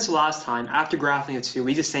 Similar to last time, after graphing the two,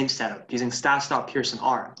 we did the same setup using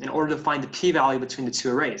stats.pearsonr in order to find the p-value between the two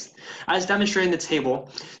arrays. As demonstrated in the table,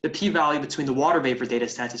 the p-value between the water vapor data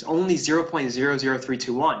sets is only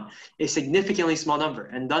 0.00321, a significantly small number,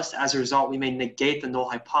 and thus, as a result, we may negate the null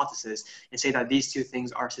hypothesis and say that these two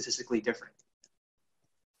things are statistically different.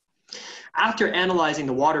 After analyzing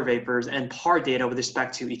the water vapors and PAR data with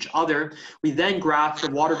respect to each other, we then graphed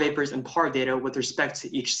the water vapors and PAR data with respect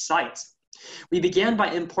to each site. We began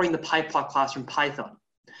by importing the PyPlot class from Python.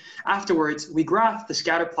 Afterwards, we graphed the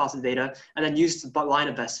scatter plots of data and then used the line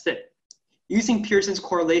of best fit. Using Pearson's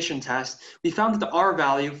correlation test, we found that the R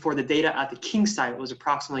value for the data at the King site was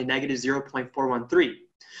approximately negative 0.413,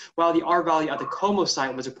 while the R value at the Como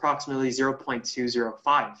site was approximately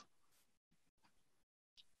 0.205.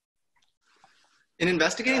 In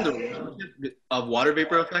investigating the relationship of water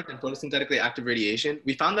vapor effect and photosynthetically active radiation,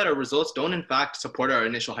 we found that our results don't in fact support our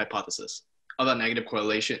initial hypothesis of a negative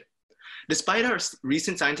correlation. Despite our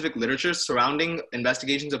recent scientific literature surrounding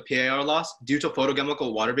investigations of PAR loss due to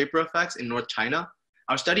photochemical water vapor effects in North China,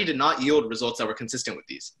 our study did not yield results that were consistent with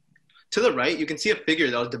these. To the right, you can see a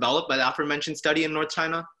figure that was developed by the aforementioned study in North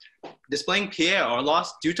China, displaying PAR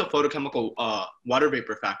loss due to photochemical water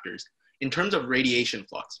vapor factors in terms of radiation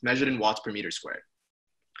flux measured in watts per meter squared.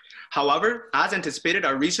 However, as anticipated,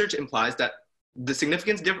 our research implies that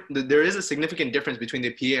there is a significant difference between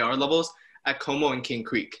the PAR levels at Como and King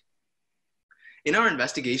Creek. In our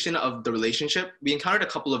investigation of the relationship, we encountered a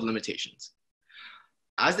couple of limitations.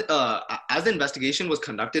 As the investigation was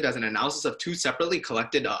conducted as an analysis of two separately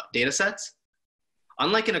collected data sets,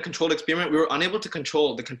 unlike in a controlled experiment, we were unable to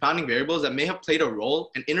control the confounding variables that may have played a role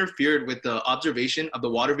and interfered with the observation of the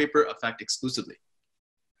water vapor effect exclusively.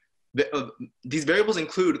 These variables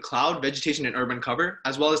include cloud, vegetation, and urban cover,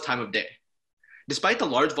 as well as time of day. Despite the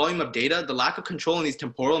large volume of data, the lack of control in these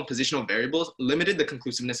temporal and positional variables limited the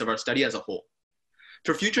conclusiveness of our study as a whole.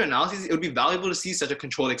 For future analyses, it would be valuable to see such a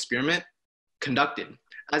controlled experiment conducted,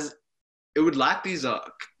 as it would lack these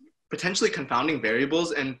potentially confounding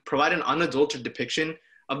variables and provide an unadulterated depiction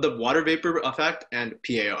of the water vapor effect and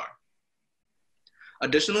PAR.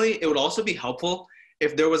 Additionally, it would also be helpful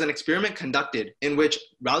if there was an experiment conducted in which,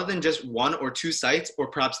 rather than just one or two sites, or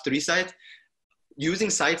perhaps 3 sites, using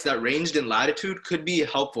sites that ranged in latitude could be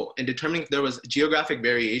helpful in determining if there was geographic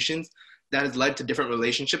variations that has led to different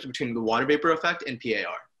relationships between the water vapor effect and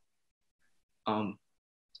PAR.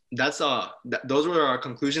 Those were our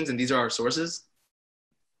conclusions, and these are our sources.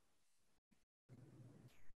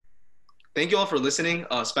 Thank you all for listening.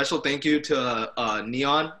 Special thank you to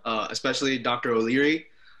NEON, especially Dr. O'Leary,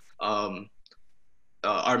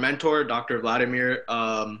 our mentor, Dr. Vladimir,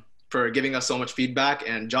 for giving us so much feedback,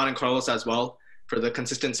 and John and Carlos as well for the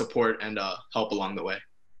consistent support and help along the way.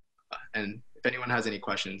 And if anyone has any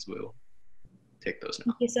questions, we'll take those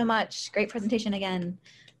now. Thank you so much. Great presentation again.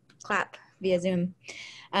 Clap via Zoom.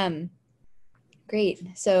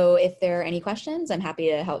 Great. So if there are any questions, I'm happy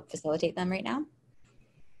to help facilitate them right now.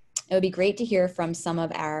 It would be great to hear from some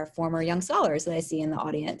of our former young scholars that I see in the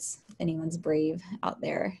audience, if anyone's brave out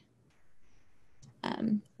there.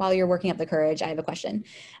 While you're working up the courage, I have a question.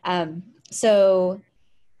 So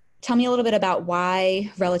tell me a little bit about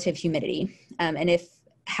why relative humidity, and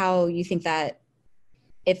how you think that,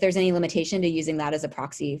 if there's any limitation to using that as a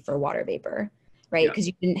proxy for water vapor, right? Because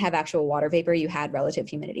you didn't have actual water vapor, you had relative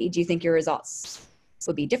humidity. Do you think your results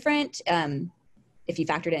would be different if you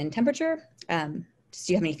factored in temperature? Do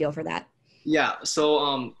you have any feel for that? Yeah,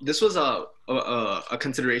 so this was a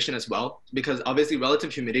consideration as well, because obviously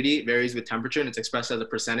relative humidity varies with temperature and it's expressed as a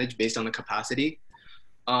percentage based on the capacity.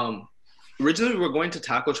 Originally, we were going to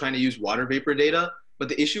tackle trying to use water vapor data, but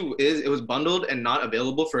the issue is it was bundled and not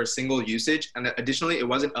available for a single usage. And additionally, it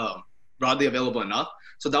wasn't broadly available enough.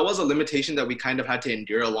 So that was a limitation that we kind of had to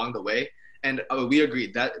endure along the way. And we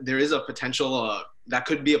agreed that there is a potential, that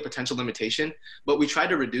could be a potential limitation, but we tried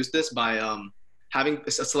to reduce this by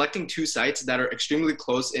selecting 2 sites that are extremely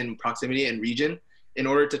close in proximity and region in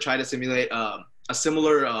order to try to simulate a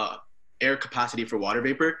similar air capacity for water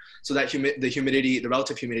vapor, so that the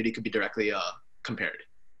relative humidity could be directly compared.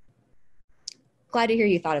 Glad to hear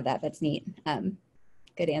you thought of that. That's neat.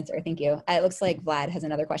 Good answer. Thank you. It looks like Vlad has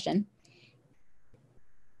another question.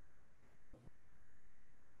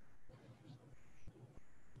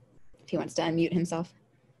 If he wants to unmute himself.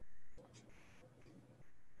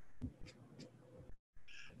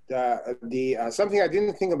 Something I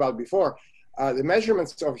didn't think about before, the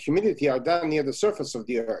measurements of humidity are done near the surface of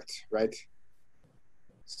the Earth, right?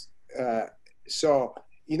 So,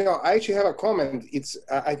 you know, I actually have a comment.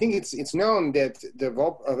 I think it's known that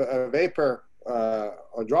the vapor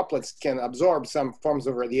or droplets can absorb some forms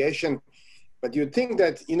of radiation, but you'd think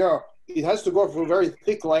that, you know, it has to go through a very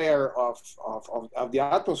thick layer of the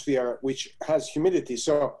atmosphere, which has humidity.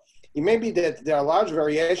 So it may be that there are large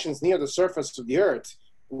variations near the surface of the Earth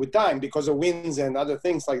with time because of winds and other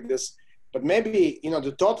things like this. But maybe, you know,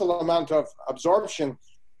 the total amount of absorption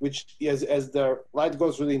which as the light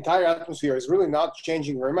goes through the entire atmosphere is really not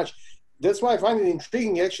changing very much. That's why I find it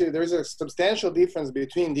intriguing. Actually, there's a substantial difference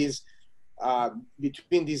between these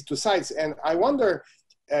two sites. And I wonder,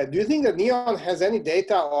 do you think that NEON has any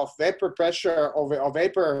data of vapor pressure or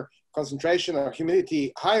vapor concentration or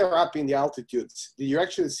humidity higher up in the altitudes? Did you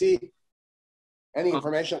actually see any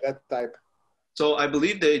information of that type? So I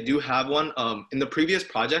believe they do have one. In the previous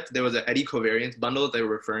project, there was an eddy covariance bundle that they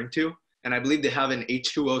were referring to. And I believe they have an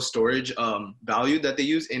H2O storage value that they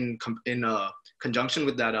use in conjunction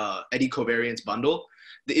with that eddy covariance bundle.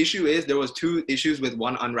 The issue is there was two issues with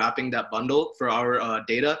one unwrapping that bundle for our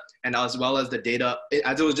data, and as well as the data,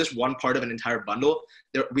 as it was just one part of an entire bundle.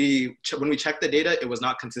 When we checked the data, it was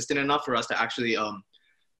not consistent enough for us to actually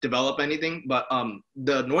develop anything. But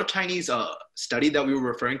the North Chinese study that we were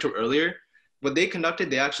referring to earlier, what they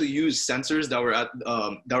conducted, they actually used sensors that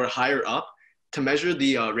were higher up to measure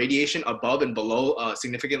the radiation above and below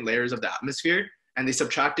significant layers of the atmosphere. And they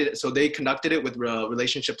subtracted, so they conducted it with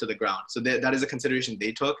relationship to the ground. So that is a consideration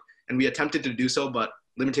they took. And we attempted to do so, but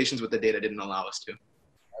limitations with the data didn't allow us to.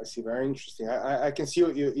 I see, very interesting. I can see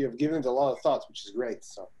you've given it a lot of thoughts, which is great.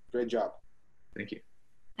 So great job. Thank you.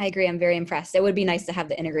 I agree, I'm very impressed. It would be nice to have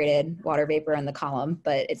the integrated water vapor in the column,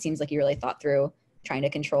 but it seems like you really thought through trying to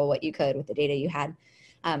control what you could with the data you had.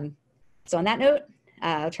 So on that note,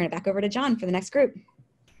 I'll turn it back over to John for the next group.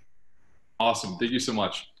 Awesome, thank you so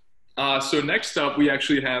much. So next up, we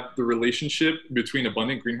actually have the relationship between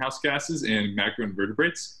abundant greenhouse gases and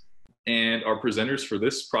macroinvertebrates. And our presenters for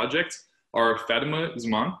this project are Fatima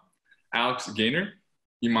Zaman, Alex Gaynor,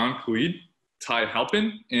 Iman Khalid, Ty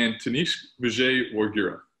Halpin, and Tanish Vijay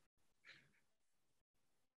Wargira.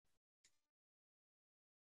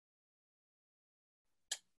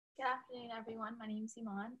 Good afternoon, everyone. My name is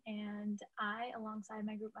Iman, and I, alongside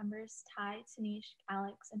my group members, Ty, Tanish,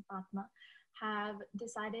 Alex, and Fatima, have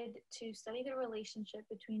decided to study the relationship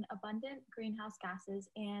between abundant greenhouse gases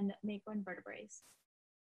and macroinvertebrates.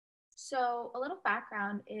 So a little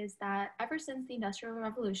background is that ever since the Industrial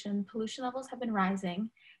Revolution, pollution levels have been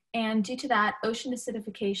rising, and due to that, ocean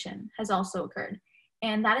acidification has also occurred,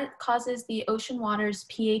 and that causes the ocean water's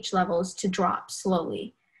pH levels to drop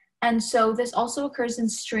slowly. And so this also occurs in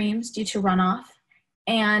streams due to runoff,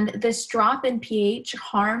 and this drop in pH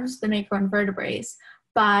harms the macroinvertebrates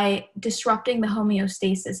by disrupting the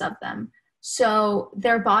homeostasis of them. So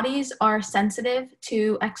their bodies are sensitive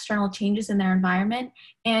to external changes in their environment,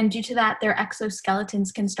 and due to that, their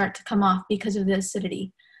exoskeletons can start to come off because of the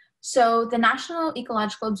acidity. So the National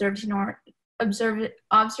Ecological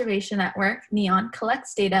Observation Network, NEON,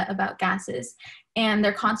 collects data about gases and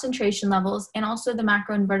their concentration levels, and also the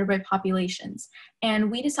macroinvertebrate populations.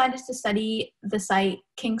 And we decided to study the site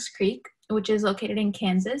Kings Creek, which is located in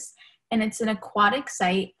Kansas, and it's an aquatic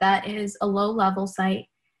site that is a low-level site.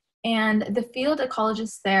 And the field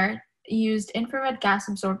ecologists there used infrared gas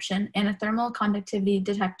absorption and a thermal conductivity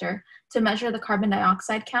detector to measure the carbon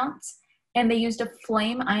dioxide counts, and they used a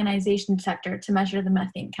flame ionization detector to measure the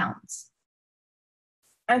methane counts.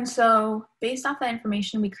 And so based off that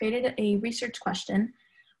information, we created a research question,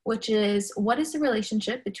 which is, what is the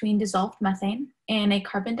relationship between dissolved methane and a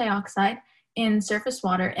carbon dioxide in surface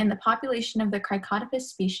water and the population of the Cricotopus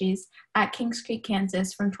species at Kings Creek,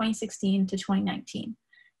 Kansas from 2016 to 2019?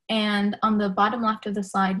 And on the bottom left of the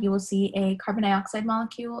slide, you will see a carbon dioxide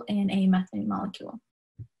molecule and a methane molecule.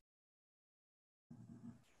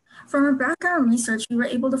 From our background research, we were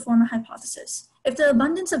able to form a hypothesis. If the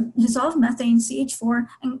abundance of dissolved methane, CH4,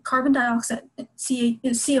 and carbon dioxide,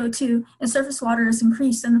 CO2, in surface water is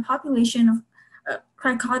increased, then the population of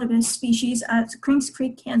Cricotopus species at Kings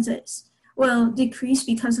Creek, Kansas will decrease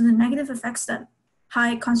because of the negative effects that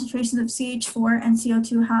high concentrations of CH4 and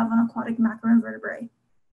CO2 have on aquatic macroinvertebrate.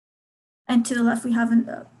 And to the left, we have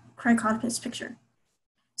a Cricotopus picture.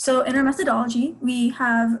 So in our methodology, we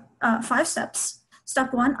have 5 steps.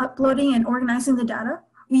 Step 1, uploading and organizing the data.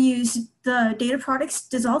 We use the data products,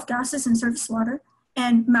 dissolved gases in surface water,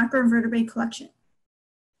 and macroinvertebrate collection.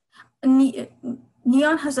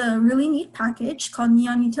 NEON has a really neat package called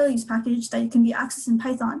NEON Utilities package that can be accessed in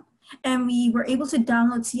Python. And we were able to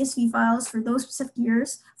download CSV files for those specific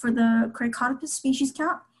years for the Cricotopus species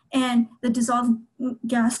count and the dissolved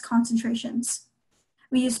gas concentrations.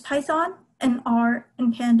 We use Python and R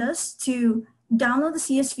and Pandas to download the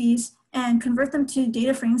CSVs and convert them to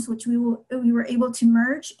data frames, which we were able to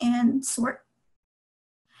merge and sort.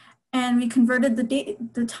 And we converted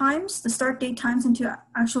the start date times into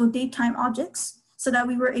actual date time objects so that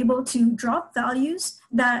we were able to drop values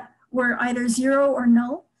that were either 0 or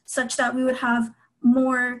null, such that we would have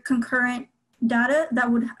more concurrent data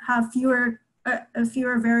that would have fewer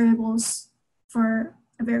variables for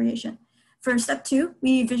variation. For step 2,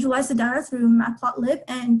 we visualize the data through matplotlib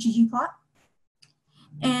and ggplot.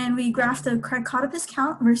 And we graph the cricotopus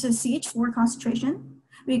count versus CH4 concentration.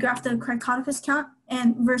 We graph the cricotopus count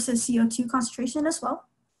and versus CO2 concentration as well.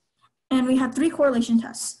 And we had 3 correlation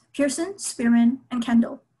tests: Pearson, Spearman, and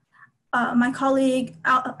Kendall. My colleague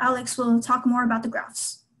Alex will talk more about the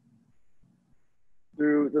graphs.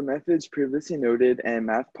 Through the methods previously noted and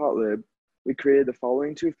matplotlib, we created the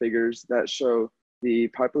following 2 figures that show the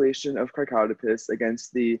population of cricotopus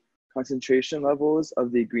against the concentration levels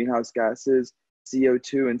of the greenhouse gases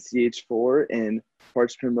CO2 and CH4 in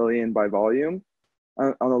parts per million by volume.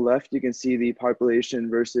 On the left, you can see the population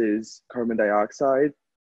versus carbon dioxide,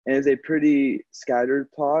 and it's a pretty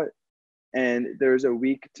scattered plot, and there's a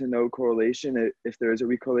weak to no correlation. If there is a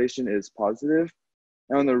weak correlation, it is positive.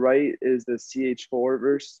 And on the right is the CH4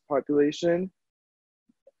 versus population,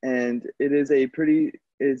 and it is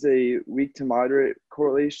a weak to moderate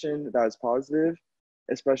correlation that is positive,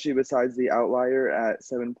 especially besides the outlier at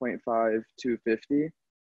 7.5 to 50.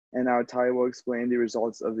 And now Ty will explain the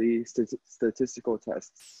results of the statistical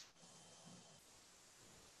tests.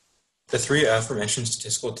 The 3 aforementioned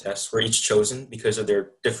statistical tests were each chosen because of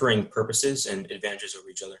their differing purposes and advantages over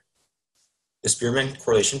each other. The Spearman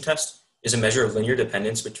correlation test is a measure of linear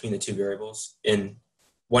dependence between the 2 variables. And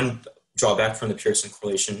one drawback from the Pearson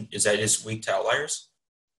correlation is that it is weak to outliers.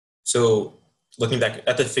 So looking back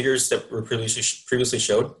at the figures that were previously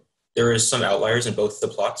showed, there is some outliers in both the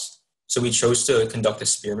plots. So we chose to conduct a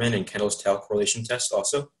Spearman and Kendall's tail correlation test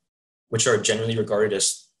also, which are generally regarded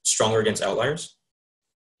as stronger against outliers.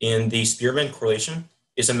 And the Spearman correlation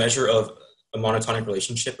is a measure of a monotonic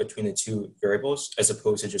relationship between the 2 variables as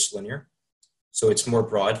opposed to just linear. So it's more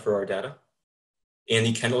broad for our data. And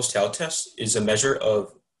the Kendall's tail test is a measure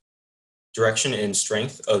of direction and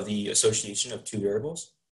strength of the association of 2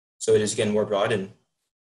 variables. So it is again more broad, and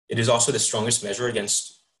it is also the strongest measure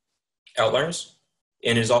against outliers.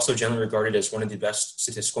 And it is also generally regarded as one of the best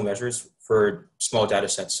statistical measures for small data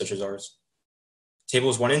sets such as ours.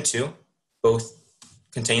 Tables 1 and 2 both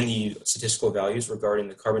contain the statistical values regarding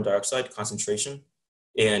the carbon dioxide concentration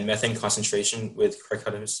and methane concentration with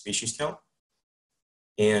cricotopus species count.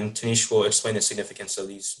 And Tanish will explain the significance of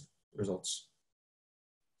these results.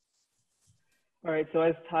 All right, so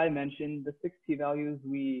as Ty mentioned, the 6 p-values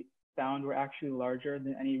we found were actually larger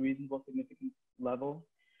than any reasonable significance level.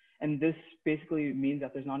 And this basically means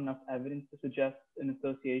that there's not enough evidence to suggest an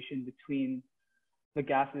association between the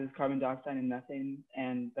gases, carbon dioxide and methane,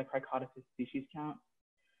 and the cricotopus species count.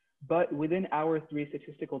 But within our 3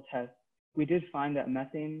 statistical tests, we did find that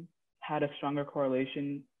methane had a stronger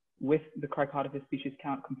correlation with the cricotopus species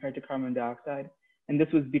count compared to carbon dioxide. And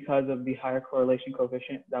this was because of the higher correlation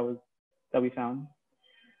coefficient that we found.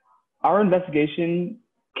 Our investigation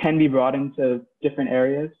can be broadened to different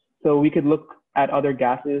areas. So we could look at other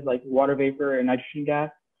gases like water vapor and nitrogen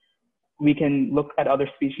gas. We can look at other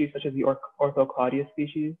species such as the Orthoclaudia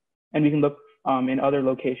species, and we can look in other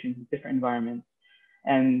locations, different environments.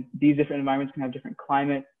 And these different environments can have different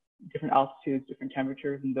climates, different altitudes, different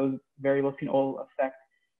temperatures, and those variables can all affect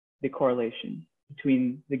the correlation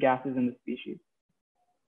between the gases and the species.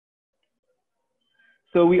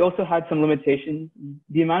 So we also had some limitations.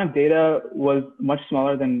 The amount of data was much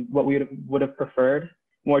smaller than what we would have preferred.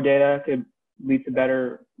 More data could lead to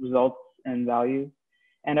better results and values.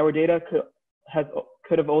 And our data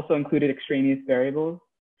could have also included extraneous variables.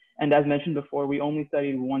 And as mentioned before, we only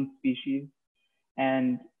studied 1 species,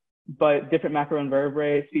 but different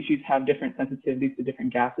macroinvertebrate species have different sensitivities to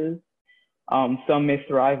different gases. Some may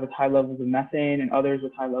thrive with high levels of methane and others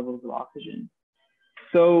with high levels of oxygen.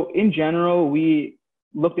 So in general, we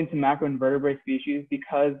looked into macroinvertebrate species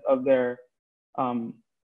because of their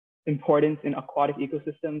importance in aquatic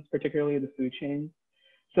ecosystems, particularly the food chain.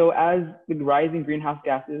 So as the rising greenhouse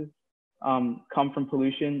gases come from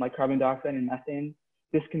pollution like carbon dioxide and methane,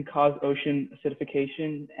 this can cause ocean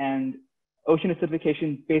acidification, and ocean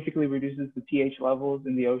acidification basically reduces the pH levels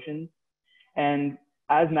in the oceans. And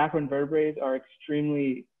as macroinvertebrates are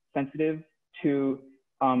extremely sensitive to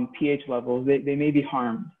pH levels, they may be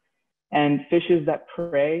harmed. And fishes that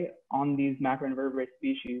prey on these macroinvertebrate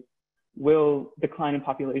species will decline in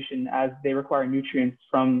population as they require nutrients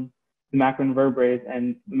from the macroinvertebrates,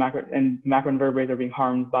 and macroinvertebrates are being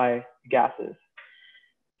harmed by gases.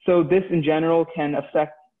 So this in general can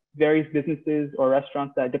affect various businesses or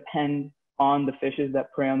restaurants that depend on the fishes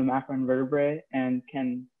that prey on the macroinvertebrate and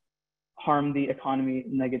can harm the economy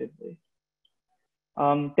negatively.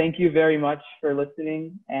 Thank you very much for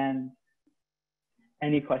listening, and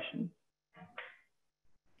any questions?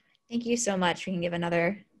 Thank you so much. We can give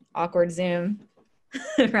another awkward Zoom.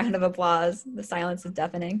 Round of applause. The silence is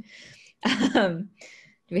deafening. Do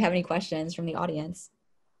we have any questions from the audience?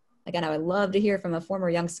 Again, I would love to hear from a former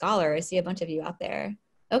young scholar. I see a bunch of you out there.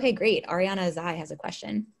 Okay, great. Ariana Zai has a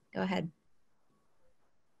question. Go ahead.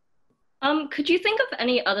 Could you think of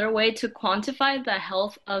any other way to quantify the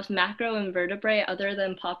health of macroinvertebrate other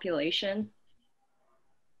than population?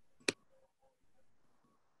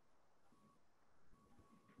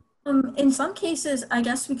 In some cases, I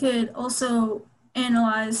guess we could also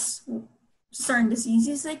analyze certain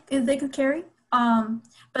diseases they could carry,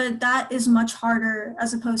 but that is much harder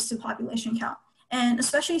as opposed to population count. And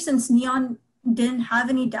especially since NEON didn't have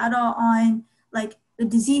any data on like the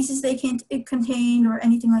diseases it contained or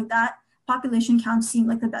anything like that, population count seemed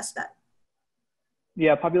like the best bet.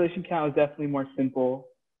 Yeah, population count is definitely more simple,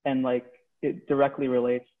 and like it directly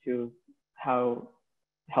relates to how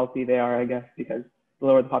healthy they are, I guess, because the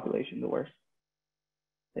lower the population, the worse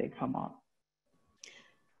they come off.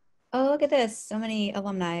 Oh, look at this. So many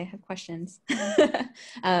alumni have questions.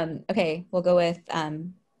 Okay, we'll go with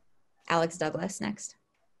Alex Douglas next.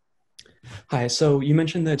 Hi, so you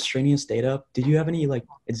mentioned the extraneous data. Did you have any like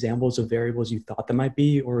examples of variables you thought that might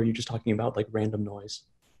be, or are you just talking about like random noise?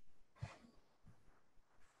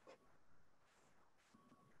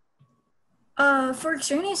 For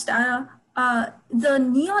extraneous data, the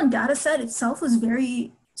NEON data set itself was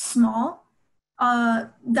very small.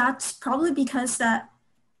 That's probably because that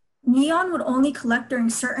NEON would only collect during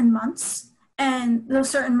certain months, and those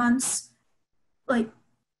certain months, like,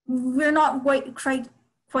 we're not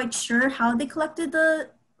quite sure how they collected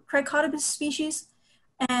the Cricotopus species,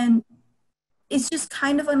 and it's just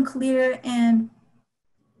kind of unclear, and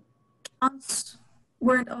counts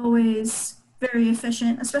weren't always very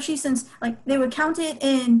efficient, especially since like they would count it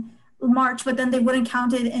in March, but then they wouldn't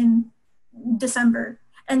count it in December.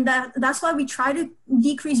 And that's why we try to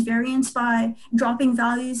decrease variance by dropping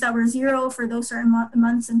values that were 0 for those certain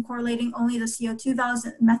months and correlating only the CO2 values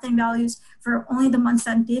and methane values for only the months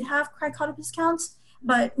that did have Cricotopus counts.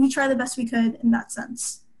 But we try the best we could in that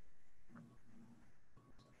sense.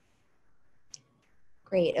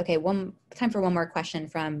 Great. Okay, time for one more question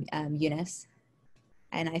from Eunice.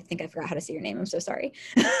 And I think I forgot how to say your name. I'm so sorry.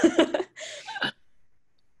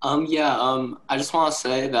 I just want to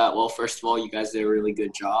say that, well, first of all, you guys did a really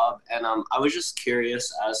good job. And I was just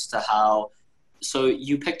curious as to how, so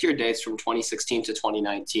you picked your dates from 2016 to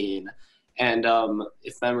 2019. And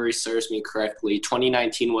if memory serves me correctly,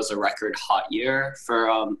 2019 was a record hot year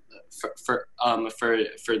for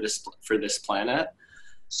this planet.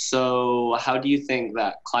 So how do you think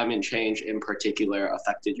that climate change in particular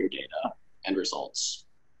affected your data and results?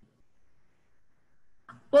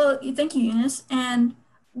 Well, thank you, Eunice. And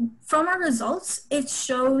from our results, it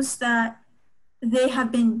shows that they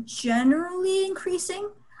have been generally increasing,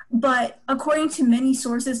 but according to many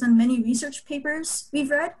sources and many research papers we've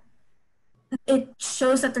read, it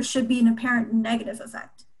shows that there should be an apparent negative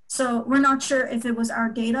effect. So we're not sure if it was our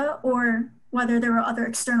data or whether there were other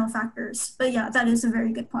external factors. But yeah, that is a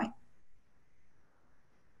very good point.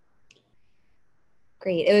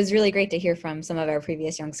 Great. It was really great to hear from some of our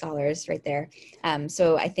previous young scholars right there.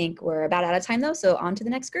 So I think we're about out of time though, so on to the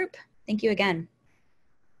next group. Thank you again.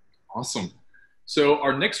 Awesome. So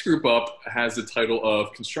our next group up has the title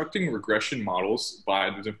of Constructing Regression Models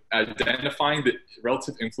by Identifying the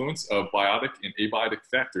Relative Influence of Biotic and Abiotic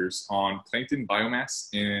Factors on Plankton Biomass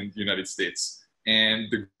in the United States. And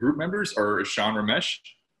the group members are Sean Ramesh,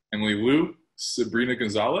 Emily Liu, Sabrina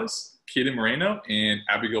Gonzalez, Kaden Moreno, and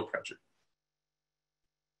Abigail Pratchett.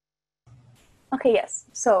 Okay, yes.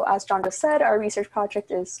 So as John just said, our research project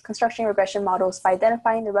is constructing regression models by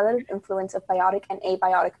identifying the relative influence of biotic and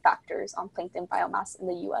abiotic factors on plankton biomass in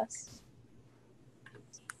the US.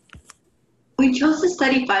 We chose to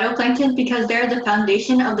study phytoplankton because they are the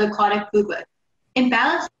foundation of the aquatic food web. In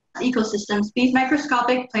balanced ecosystems, these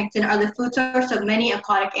microscopic plankton are the food source of many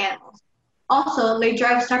aquatic animals. Also, they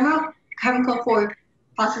drive several chemical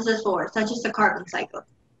processes forward, such as the carbon cycle.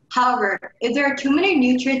 However, if there are too many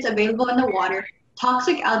nutrients available in the water,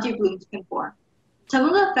 toxic algae blooms can form. Some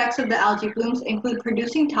of the effects of the algae blooms include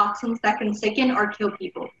producing toxins that can sicken or kill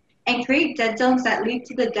people, and create dead zones that lead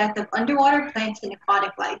to the death of underwater plants and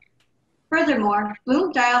aquatic life. Furthermore,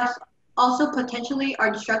 bloom die-offs also potentially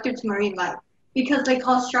are destructive to marine life, because they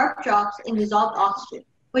cause sharp drops in dissolved oxygen,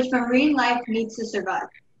 which marine life needs to survive.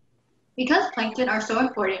 Because plankton are so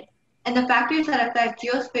important, and the factors that affect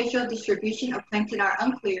geospatial distribution of plankton are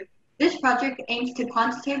unclear, this project aims to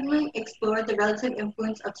quantitatively explore the relative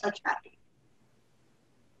influence of such factors.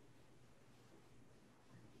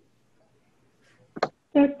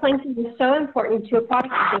 Since plankton is so important to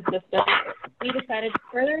aquatic ecosystems, we decided to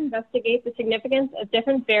further investigate the significance of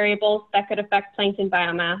different variables that could affect plankton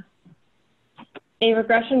biomass. A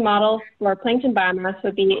regression model for plankton biomass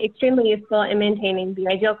would be extremely useful in maintaining the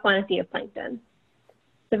ideal quantity of plankton.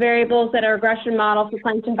 The variables that a regression model for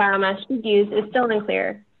plankton biomass should use is still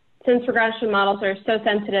unclear. Since regression models are so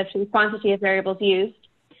sensitive to the quantity of variables used,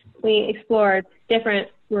 we explored different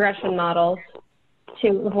regression models to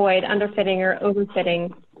avoid underfitting or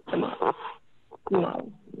overfitting the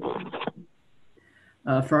model.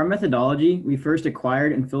 For our methodology, we first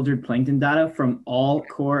acquired and filtered plankton data from all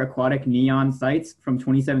core aquatic NEON sites from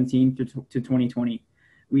 2017 to 2020.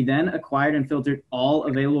 We then acquired and filtered all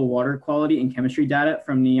available water quality and chemistry data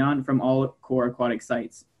from NEON from all core aquatic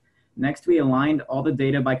sites. Next, we aligned all the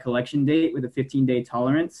data by collection date with a 15-day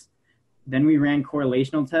tolerance. Then we ran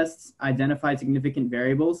correlational tests, identified significant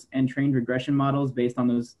variables, and trained regression models based on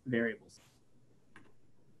those variables.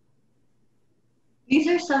 These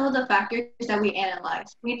are some of the factors that we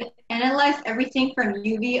analyzed. We've analyzed everything from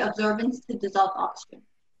UV absorbance to dissolved oxygen.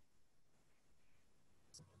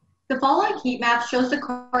 The following heat map shows the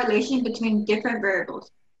correlation between different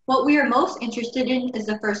variables. What we are most interested in is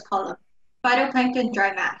the first column, phytoplankton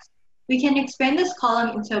dry mass. We can expand this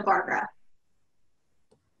column into a bar graph.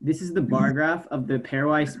 This is the bar graph of the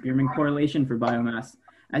pairwise Spearman correlation for biomass.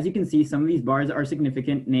 As you can see, some of these bars are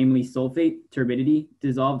significant, namely sulfate, turbidity,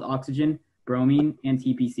 dissolved oxygen, bromine, and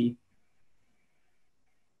TPC.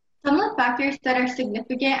 Some of the factors that are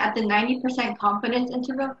significant at the 90% confidence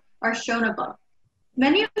interval are shown above.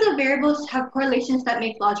 Many of the variables have correlations that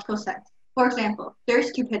make logical sense. For example,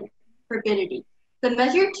 there's turbidity, the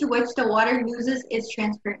measure to which the water loses its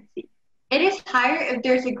transparency. It is higher if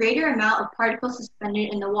there's a greater amount of particles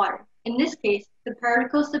suspended in the water. In this case, the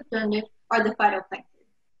particles suspended are the phytoplankton.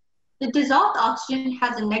 The dissolved oxygen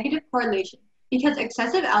has a negative correlation because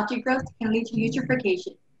excessive algae growth can lead to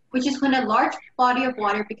eutrophication, which is when a large body of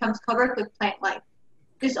water becomes covered with plant life.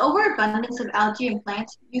 This overabundance of algae in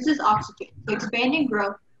plants uses oxygen to expand and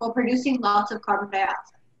grow while producing lots of carbon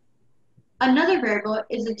dioxide. Another variable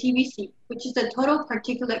is the TPC, which is the total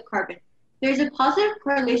particulate carbon. There is a positive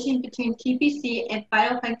correlation between TPC and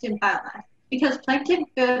phytoplankton biomass because plankton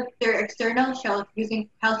build their external shells using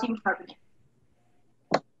calcium carbonate.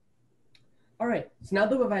 All right, so now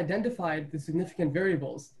that we've identified the significant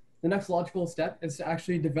variables, the next logical step is to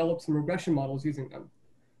actually develop some regression models using them.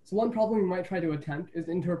 So one problem we might try to attempt is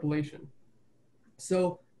interpolation.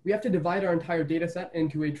 So we have to divide our entire data set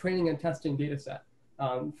into a training and testing data set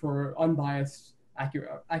for unbiased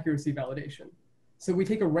accuracy validation. So we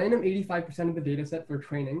take a random 85% of the data set for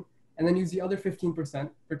training and then use the other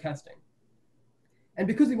 15% for testing. And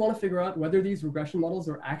because we want to figure out whether these regression models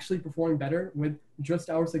are actually performing better with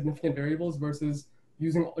just our significant variables versus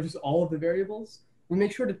using just all of the variables, we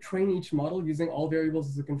make sure to train each model using all variables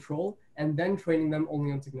as a control and then training them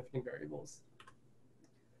only on significant variables.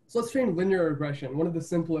 So let's train linear regression, one of the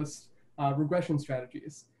simplest regression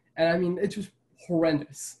strategies. And I mean, it's just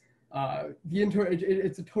horrendous.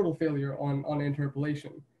 It's a total failure on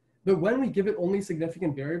interpolation. But when we give it only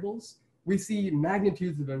significant variables, we see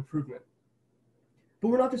magnitudes of improvement. But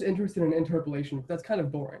we're not just interested in interpolation, because that's kind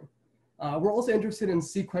of boring. We're also interested in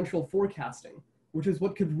sequential forecasting, which is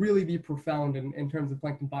what could really be profound in terms of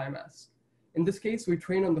plankton biomass. In this case, we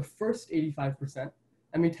train on the first 85%,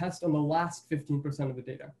 and we test on the last 15% of the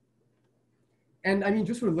data. And I mean,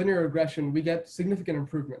 just for linear regression, we get significant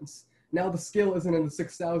improvements. Now the scale isn't in the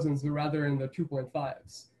 6,000s, but rather in the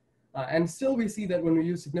 2.5s. And still we see that when we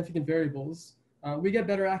use significant variables, we get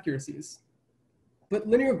better accuracies. But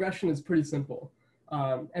linear regression is pretty simple,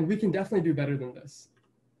 and we can definitely do better than this.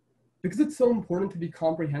 Because it's so important to be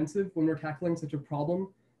comprehensive when we're tackling such a problem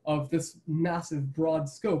of this massive, broad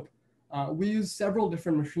scope, we use several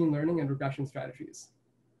different machine learning and regression strategies.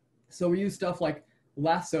 So we use stuff like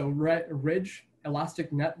lasso, ridge,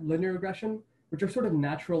 elastic net linear regression, which are sort of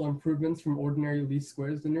natural improvements from ordinary least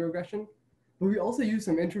squares linear regression. But we also use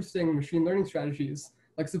some interesting machine learning strategies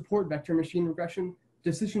like support vector machine regression,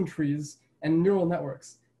 decision trees, and neural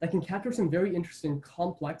networks that can capture some very interesting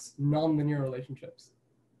complex nonlinear relationships.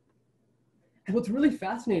 And what's really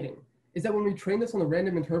fascinating is that when we train this on the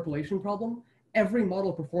random interpolation problem, every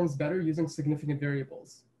model performs better using significant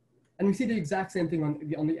variables. And we see the exact same thing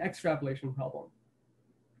on the extrapolation problem.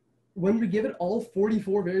 When we give it all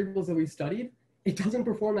 44 variables that we studied, it doesn't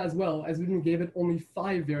perform as well as when we gave it only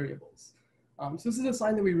 5 variables. So this is a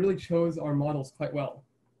sign that we really chose our models quite well.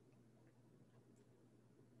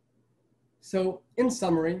 So in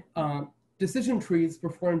summary, decision trees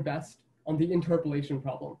perform best on the interpolation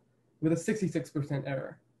problem with a 66%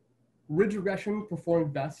 error. ridge regression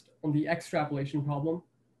performed best on the extrapolation problem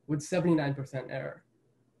with 79% error.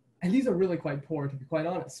 And these are really quite poor, to be quite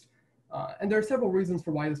honest. And there are several reasons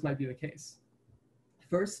for why this might be the case.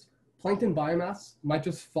 First, plankton biomass might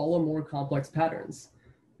just follow more complex patterns.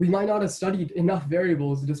 We might not have studied enough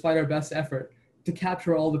variables despite our best effort to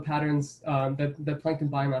capture all the patterns that plankton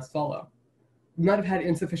biomass follow. We might have had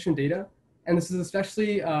insufficient data, and this is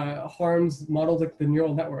especially harms models like the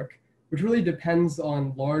neural network, which really depends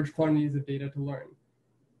on large quantities of data to learn.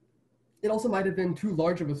 It also might have been too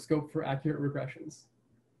large of a scope for accurate regressions.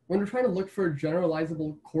 When we're trying to look for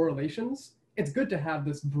generalizable correlations, it's good to have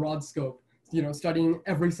this broad scope, studying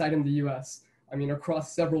every site in the US,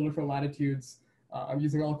 across several different latitudes,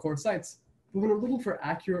 using all core sites. But when we're looking for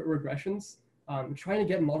accurate regressions, trying to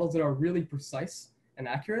get models that are really precise and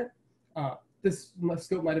accurate, this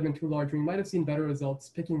scope might have been too large. We might have seen better results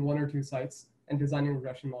picking 1 or 2 sites and designing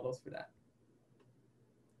regression models for that.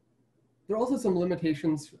 There are also some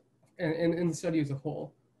limitations in the study as a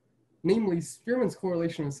whole. Namely, Spearman's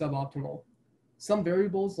correlation is suboptimal. Some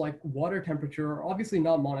variables like water temperature are obviously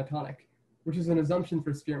not monotonic, which is an assumption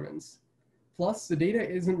for Spearman's. Plus, the data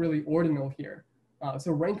isn't really ordinal here,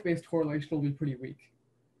 so rank-based correlation will be pretty weak.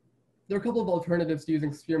 There are a couple of alternatives to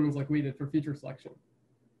using Spearman's like we did for feature selection.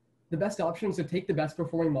 The best option is to take the best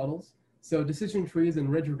performing models, so decision trees and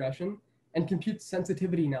ridge regression, and compute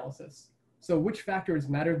sensitivity analysis, so which factors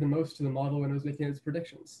mattered the most to the model when it was making its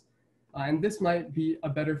predictions. And this might be a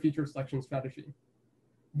better feature selection strategy.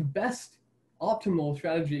 The best optimal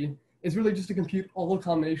strategy is really just to compute all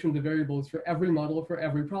combinations of variables for every model for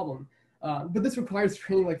every problem. But this requires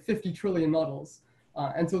training like 50 trillion models.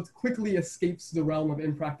 And so it quickly escapes the realm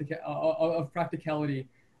of practicality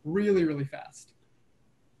really, really fast.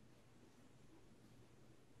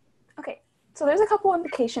 Okay, so there's a couple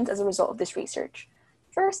implications as a result of this research.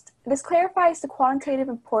 First, this clarifies the quantitative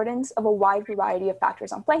importance of a wide variety of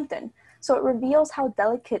factors on plankton. So it reveals how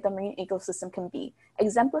delicate the marine ecosystem can be,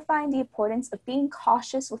 exemplifying the importance of being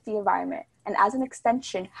cautious with the environment, and as an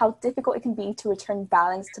extension, how difficult it can be to return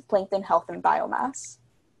balance to plankton health and biomass.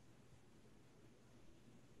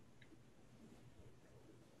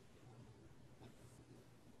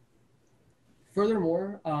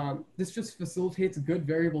 Furthermore, this just facilitates good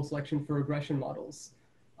variable selection for regression models.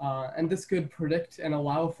 And this could predict and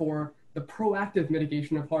allow for the proactive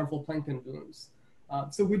mitigation of harmful plankton blooms.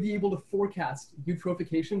 So we'd be able to forecast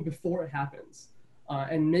eutrophication before it happens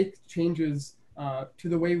and make changes to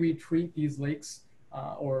the way we treat these lakes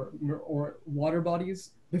or water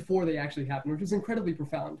bodies before they actually happen, which is incredibly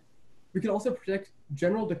profound. We could also predict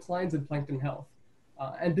general declines in plankton health.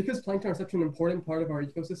 And because plankton are such an important part of our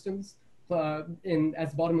ecosystems,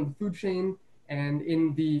 as the bottom of the food chain and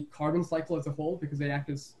in the carbon cycle as a whole, because they act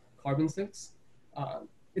as carbon sinks,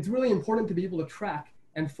 it's really important to be able to track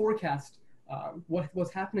and forecast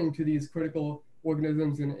what's happening to these critical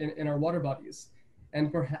organisms in our water bodies,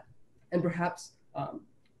 and perhaps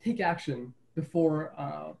take action before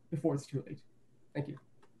it's too late. Thank you.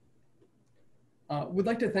 We'd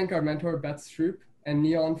like to thank our mentor, Beth Stroop and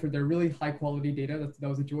Neon, for their really high quality data. That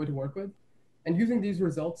was a joy to work with. And using these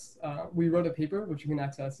results, we wrote a paper, which you can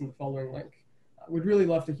access in the following link. We'd really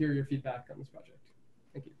love to hear your feedback on this project.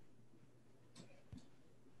 Thank you.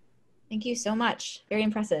 Thank you so much. Very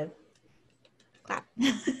impressive. Clap.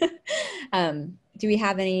 Do we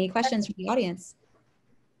have any questions from the audience?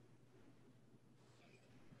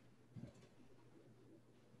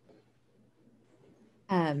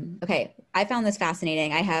 Okay, I found this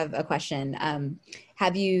fascinating. I have a question.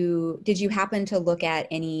 Did you happen to look at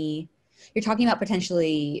any, you're talking about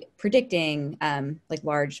potentially predicting like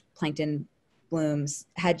large plankton blooms.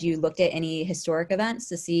 Had you looked at any historic events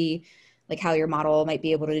to see like how your model might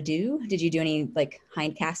be able to do? Did you do any like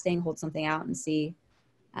hindcasting, hold something out and see?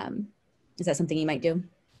 Is that something you might do?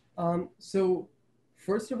 So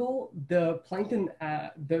first of all, the plankton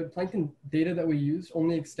data that we used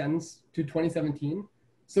only extends to 2017.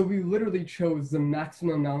 So we literally chose the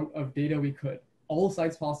maximum amount of data we could, all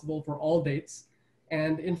sites possible for all dates.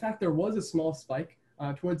 And in fact, there was a small spike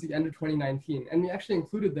towards the end of 2019. And we actually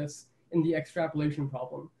included this in the extrapolation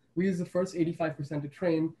problem. We used the first 85% to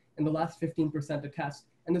train and the last 15% to test.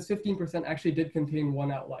 And this 15% actually did contain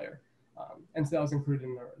one outlier. And so that was included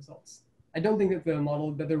in our results. I don't think that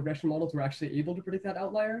the regression models were actually able to predict that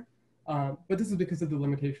outlier, but this is because of the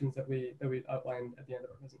limitations that we outlined at the end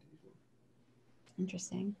of our presentation.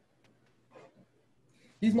 Interesting.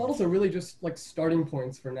 These models are really just like starting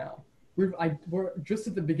points for now. We're just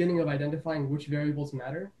at the beginning of identifying which variables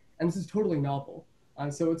matter, and this is totally novel.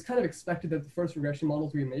 So it's kind of expected that the first regression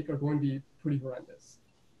models we make are going to be pretty horrendous.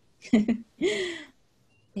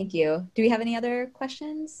 Thank you. Do we have any other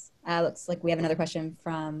questions? Looks like we have another question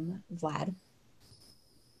from Vlad.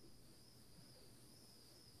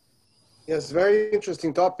 Yes, very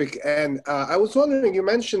interesting topic. And I was wondering, you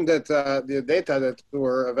mentioned that the data that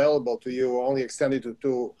were available to you only extended to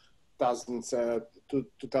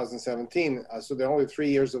 2017. So there are only 3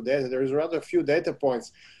 years of data. There is rather few data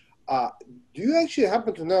points. Do you actually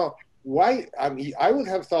happen to know why? I mean, I would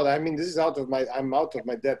have thought, I mean, this is I'm out of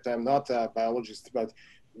my depth. I'm not a biologist, but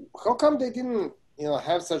how come they didn't,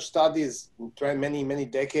 have such studies many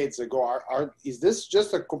decades ago? Is this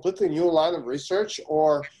just a completely new line of research,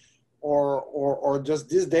 or just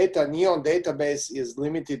this data, NEON database, is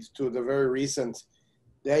limited to the very recent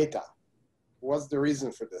data? What's the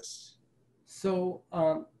reason for this? So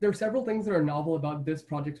there are several things that are novel about this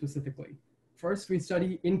project specifically. First, we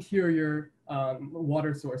study interior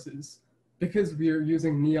water sources because we are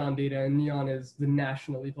using NEON data, and NEON is the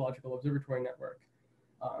National Ecological Observatory Network.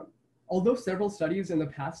 Although several studies in the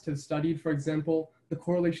past have studied, for example, the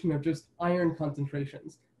correlation of just iron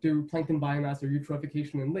concentrations to plankton biomass or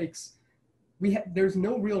eutrophication in lakes, there's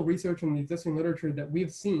no real research in the existing literature that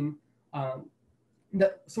we've seen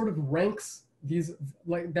that sort of ranks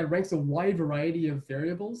a wide variety of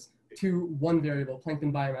variables to one variable,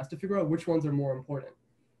 plankton biomass, to figure out which ones are more important.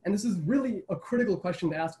 And this is really a critical question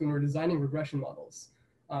to ask when we're designing regression models,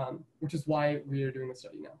 which is why we are doing the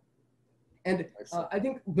study now. And I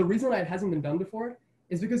think the reason why it hasn't been done before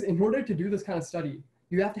is because in order to do this kind of study,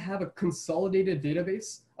 you have to have a consolidated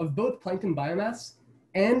database of both plankton biomass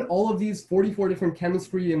and all of these 44 different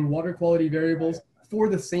chemistry and water quality variables for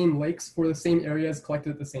the same lakes, for the same areas collected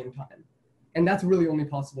at the same time. And that's really only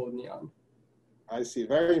possible with NEON. I see,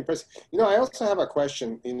 very impressive. I also have a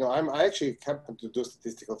question. I actually happen to do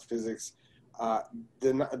statistical physics.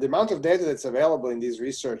 The amount of data that's available in these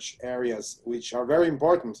research areas, which are very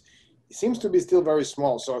important, it seems to be still very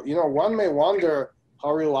small. So, one may wonder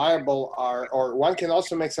how reliable or one can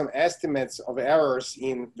also make some estimates of errors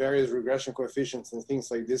in various regression coefficients and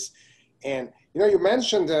things like this. And, you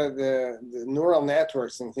mentioned the neural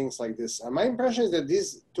networks and things like this. My impression is that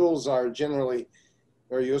these tools are generally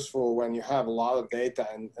very useful when you have a lot of data,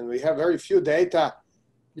 and we have very few data.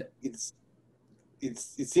 Yeah. It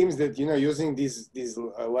seems that, using these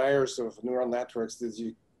layers of neural networks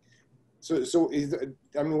that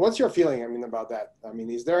what's your feeling, about that?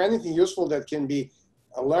 Is there anything useful that can be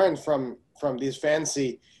learned from these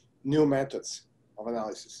fancy new methods of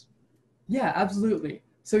analysis? Yeah, absolutely.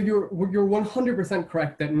 So you're 100%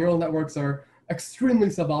 correct that neural networks are extremely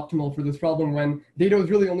suboptimal for this problem when data is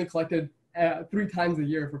really only collected 3 times a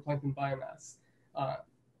year for plankton biomass.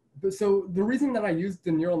 So the reason that I used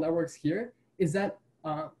the neural networks here is that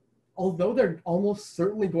although they're almost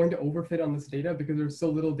certainly going to overfit on this data because there's so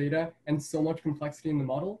little data and so much complexity in the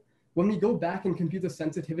model, when we go back and compute the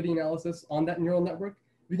sensitivity analysis on that neural network,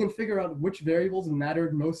 we can figure out which variables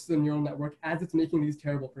mattered most to the neural network as it's making these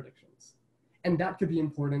terrible predictions. And that could be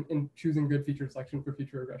important in choosing good feature selection for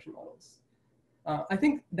future regression models. I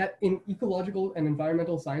think that in ecological and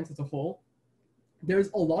environmental science as a whole, there's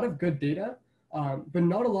a lot of good data, but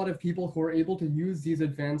not a lot of people who are able to use these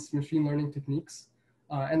advanced machine learning techniques.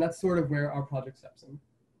 And that's sort of where our project steps in.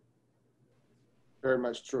 Very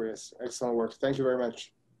much true, yes. Excellent work. Thank you very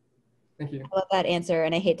much. Thank you. I love that answer,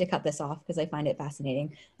 and I hate to cut this off because I find it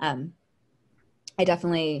fascinating.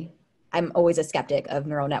 I'm always a skeptic of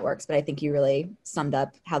neural networks, but I think you really summed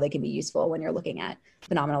up how they can be useful when you're looking at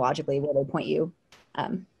phenomenologically where they point you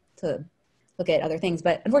to look at other things.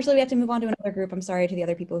 But unfortunately, we have to move on to another group. I'm sorry to the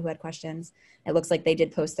other people who had questions. It looks like they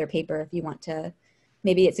did post their paper. If you want to,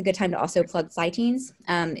 maybe it's a good time to also plug Sciteens.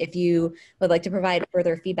 If you would like to provide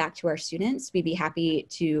further feedback to our students, we'd be happy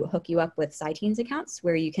to hook you up with Sciteens accounts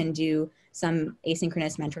where you can do some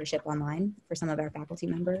asynchronous mentorship online for some of our faculty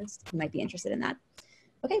members who might be interested in that.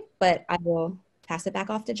 Okay, but I will pass it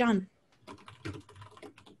back off to John.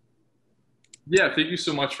 Yeah, thank you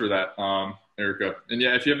so much for that, Erica. And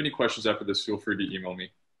yeah, if you have any questions after this, feel free to email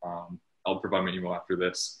me. I'll provide my email after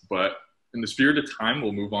this. But in the spirit of time,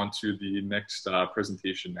 we'll move on to the next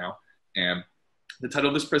presentation now. And the title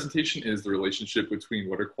of this presentation is The Relationship Between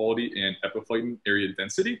Water Quality and Epiphyton Area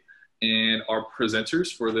Density. And our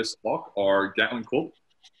presenters for this talk are Gatlin Kolb,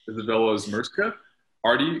 Isabella Zmerska,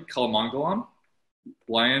 Artie Kalamangalam,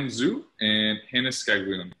 Lian Zhu, and Hannah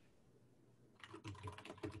Scaglione.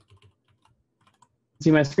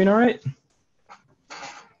 See my screen all right?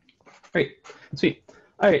 Great, sweet.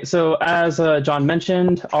 All right, so as John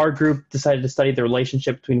mentioned, our group decided to study the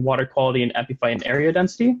relationship between water quality and epiphyton area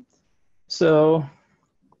density. So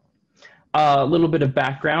a little bit of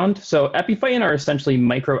background. So epiphyton are essentially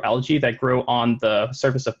microalgae that grow on the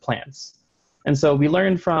surface of plants. And so we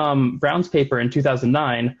learned from Brown's paper in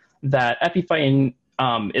 2009 that epiphyton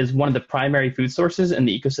is one of the primary food sources in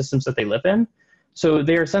the ecosystems that they live in. So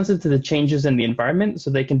they are sensitive to the changes in the environment, so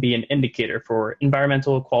they can be an indicator for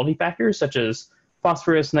environmental quality factors such as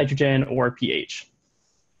phosphorus, nitrogen, or pH.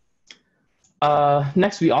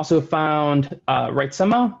 Next, we also found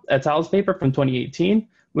Reitzema et al.'s paper from 2018,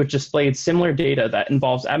 which displayed similar data that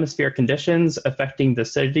involves atmospheric conditions affecting the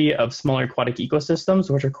acidity of smaller aquatic ecosystems,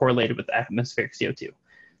 which are correlated with atmospheric CO2.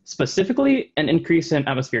 Specifically, an increase in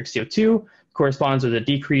atmospheric CO2 corresponds with a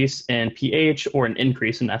decrease in pH or an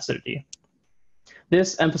increase in acidity.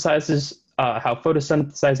 This emphasizes how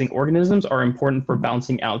photosynthesizing organisms are important for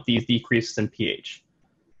balancing out these decreases in pH.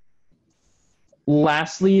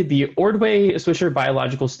 Lastly, the Ordway-Swisher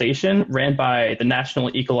Biological Station, ran by the National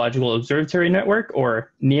Ecological Observatory Network,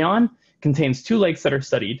 or NEON, contains two lakes that are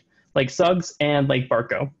studied, Lake Suggs and Lake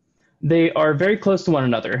Barco. They are very close to one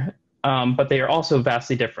another, but they are also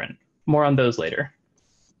vastly different. More on those later.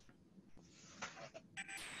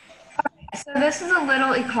 So this is a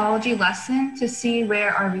little ecology lesson to see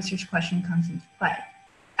where our research question comes into play.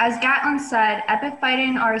 As Gatlin said,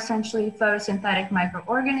 epiphyton are essentially photosynthetic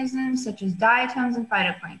microorganisms such as diatoms and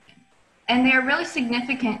phytoplankton. And they are really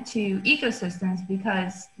significant to ecosystems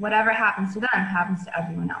because whatever happens to them happens to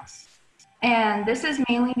everyone else. And this is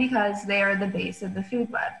mainly because they are the base of the food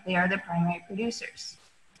web. They are the primary producers.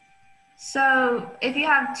 So if you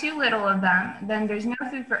have too little of them, then there's no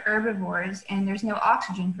food for herbivores and there's no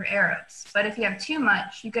oxygen for aerobes. But if you have too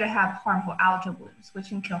much, you could have harmful algal blooms, which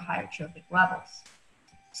can kill higher trophic levels.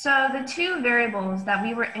 So the two variables that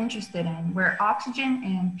we were interested in were oxygen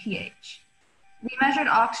and pH. We measured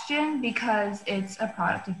oxygen because it's a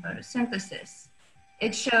product of photosynthesis.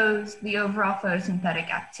 It shows the overall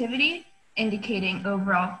photosynthetic activity, indicating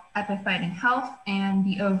overall epiphyton health and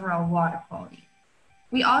the overall water quality.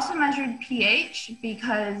 We also measured pH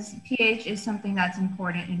because pH is something that's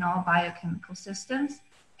important in all biochemical systems,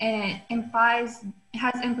 and it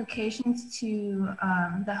has implications to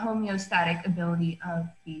the homeostatic ability of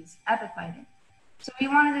these epiphyton. So we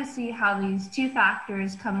wanted to see how these two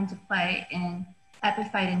factors come into play in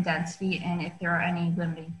epiphyton density and if there are any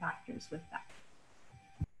limiting factors with that.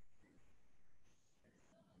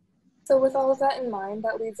 So with all of that in mind,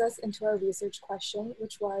 that leads us into our research question,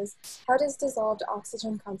 which was, how does dissolved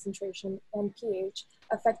oxygen concentration and pH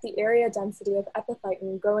affect the area density of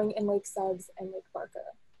epiphyton growing in Lake Suggs and Lake Barco?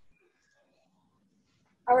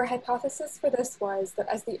 Our hypothesis for this was that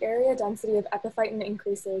as the area density of epiphyton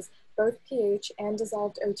increases, both pH and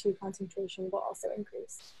dissolved O2 concentration will also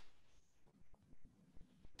increase.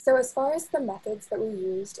 So as far as the methods that we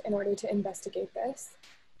used in order to investigate this,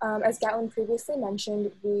 as Gatlin previously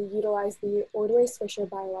mentioned, we utilized the Ordway-Swisher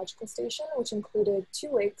Biological Station, which included two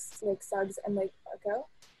lakes, Lake Suggs and Lake Barco.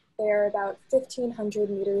 They are about 1,500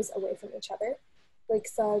 meters away from each other. Lake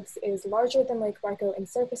Suggs is larger than Lake Barco in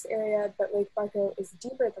surface area, but Lake Barco is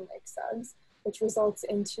deeper than Lake Suggs, which results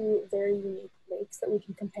in two very unique lakes that we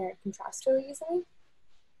can compare and contrast really easily.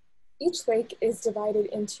 Each lake is divided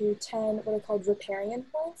into 10 what are called riparian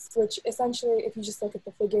points, which essentially, if you just look at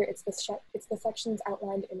the figure, it's the sections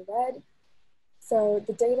outlined in red. So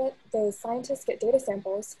the scientists get data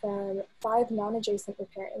samples from 5 non-adjacent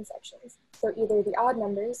riparian sections. So either the odd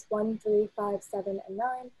numbers, 1, 3, 5, 7, and 9,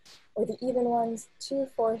 or the even ones, 2,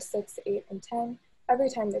 4, 6, 8, and 10, every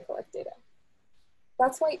time they collect data.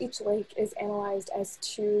 That's why each lake is analyzed as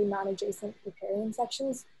 2 non-adjacent riparian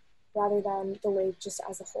sections, rather than the lake just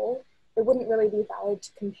as a whole. It wouldn't really be valid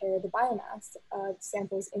to compare the biomass of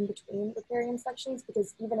samples in between riparian sections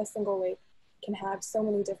because even a single lake can have so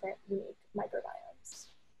many different unique microbiomes.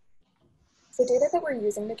 The data that we're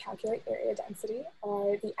using to calculate area density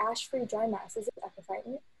are the ash-free dry masses of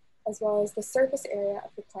epiphyton, as well as the surface area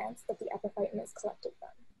of the plants that the epiphyton is collected from.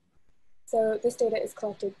 So this data is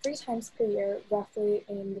collected 3 times per year, roughly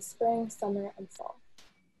in the spring, summer, and fall.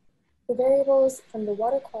 The variables from the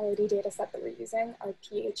water quality data set that we're using are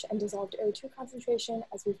pH and dissolved O2 concentration,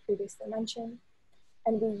 as we've previously mentioned.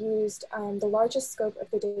 And we used the largest scope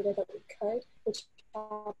of the data that we could, which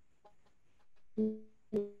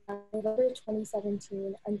November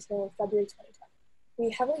 2017 until February 2020. We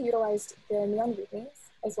heavily utilized the NEON READMEs,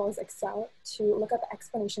 as well as Excel, to look up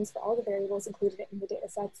explanations for all the variables included in the data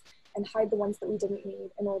sets and hide the ones that we didn't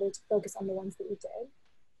need in order to focus on the ones that we did.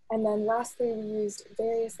 And then lastly, we used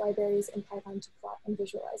various libraries in Python to plot and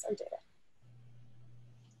visualize our data.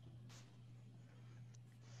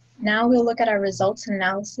 Now we'll look at our results and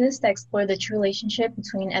analysis that explore the true relationship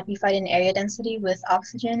between epiphyton area density with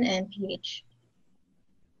oxygen and pH.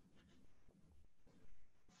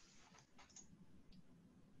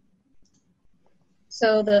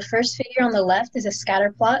 So the first figure on the left is a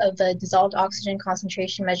scatter plot of the dissolved oxygen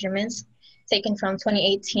concentration measurements taken from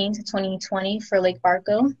 2018 to 2020 for Lake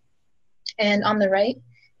Barco. And on the right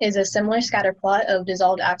is a similar scatter plot of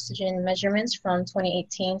dissolved oxygen measurements from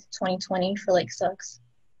 2018 to 2020 for Lake Suggs.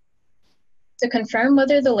 To confirm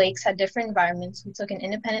whether the lakes had different environments, we took an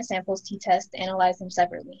independent samples t-test to analyze them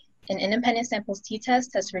separately. An independent samples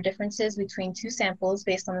t-test tests for differences between two samples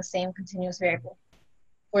based on the same continuous variable.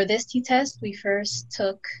 For this t-test, we first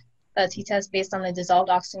took a t-test based on the dissolved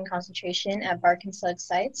oxygen concentration at Bark and Suggs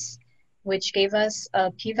sites, which gave us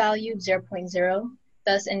a p-value of 0.0,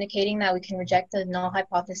 thus indicating that we can reject the null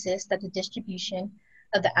hypothesis that the distribution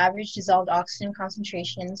of the average dissolved oxygen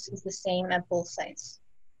concentrations is the same at both sites.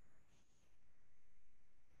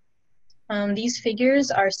 These figures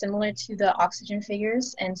are similar to the oxygen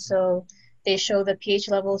figures, and so they show the pH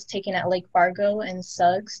levels taken at Lake Bargo and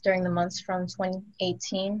Suggs during the months from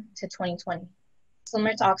 2018 to 2020.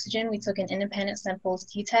 Similar to oxygen, we took an independent samples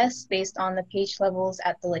t-test based on the pH levels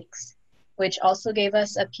at the lakes, which also gave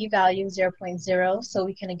us a p-value of 0.0, so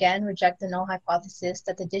we can again reject the null hypothesis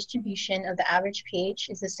that the distribution of the average pH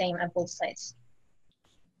is the same at both sites.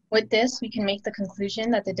 With this, we can make the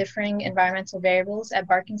conclusion that the differing environmental variables at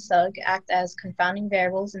Bark and Sugg act as confounding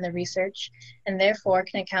variables in the research and therefore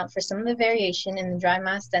can account for some of the variation in the dry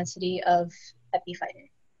mass density of epiphyton.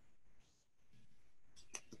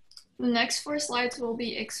 The next 4 slides will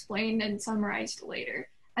be explained and summarized later.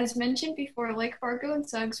 As mentioned before, Lake Bargo and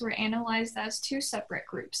Suggs were analyzed as 2 separate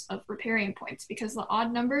groups of riparian points because the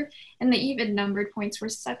odd numbered and the even numbered points were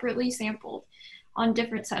separately sampled on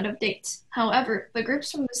different set of dates. However, the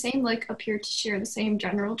groups from the same lake appear to share the same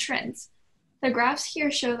general trends. The graphs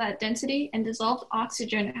here show that density and dissolved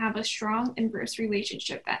oxygen have a strong inverse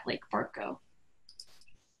relationship at Lake Barco,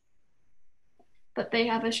 but they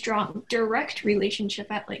have a strong direct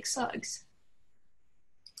relationship at Lake Suggs.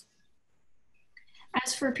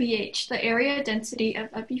 As for pH, the area density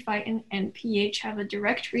of epiphyton and pH have a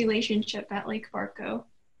direct relationship at Lake Barco,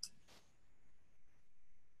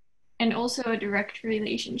 and also a direct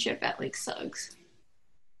relationship at Lake Suggs.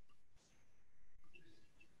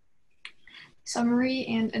 Summary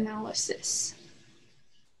and analysis.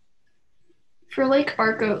 For Lake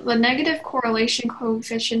Barco, the negative correlation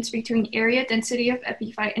coefficients between area density of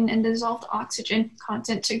epiphyton and dissolved oxygen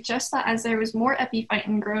content suggest that as there was more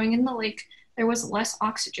epiphyton growing in the lake, there was less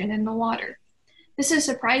oxygen in the water. This is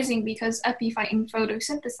surprising because epiphyton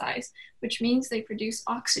photosynthesize, which means they produce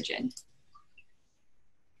oxygen.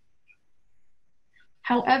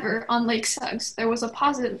 However, on Lake Suggs, there was a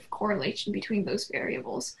positive correlation between those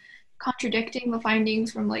variables, contradicting the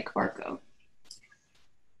findings from Lake Barco.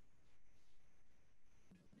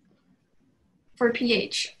 For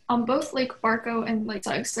pH, on both Lake Barco and Lake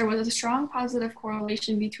Suggs, there was a strong positive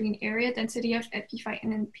correlation between area density of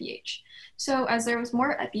epiphyton and pH. So as there was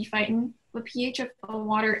more epiphyton, the pH of the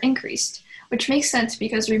water increased, which makes sense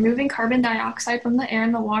because removing carbon dioxide from the air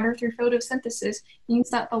and the water through photosynthesis means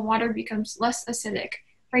that the water becomes less acidic,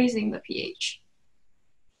 raising the pH.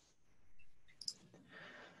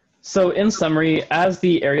 So in summary, as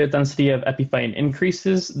the area density of epiphyton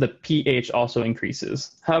increases, the pH also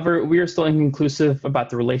increases. However, we are still inconclusive about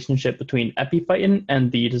the relationship between epiphyton and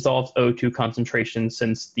the dissolved O2 concentration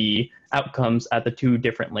since the outcomes at the 2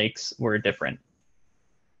 different lakes were different.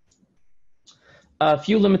 A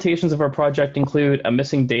few limitations of our project include a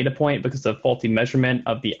missing data point because of faulty measurement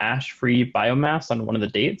of the ash-free biomass on one of the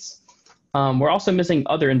dates. We're also missing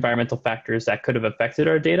other environmental factors that could have affected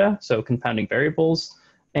our data, so confounding variables.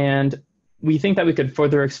 And we think that we could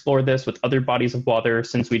further explore this with other bodies of water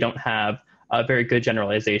since we don't have a very good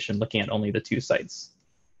generalization looking at only the 2 sites.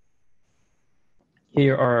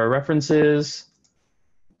 Here are our references.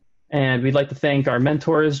 And we'd like to thank our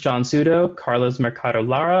mentors, John Sudo, Carlos Mercado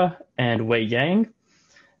Lara, and Wei Yang,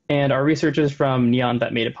 and our researchers from NEON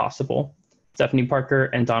that made it possible, Stephanie Parker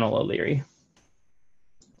and Donald O'Leary.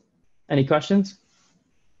 Any questions?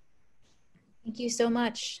 Thank you so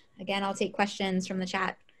much. Again, I'll take questions from the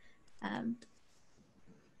chat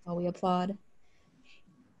while we applaud.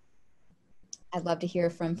 I'd love to hear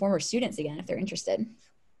from former students again if they're interested.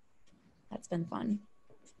 That's been fun.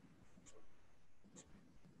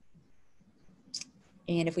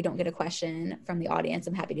 And if we don't get a question from the audience,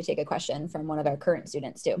 I'm happy to take a question from one of our current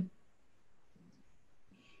students too.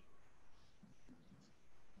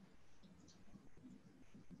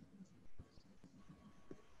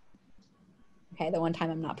 Okay, the one time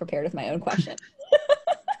I'm not prepared with my own question.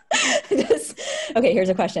 Okay, here's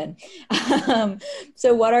a question.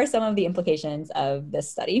 So what are some of the implications of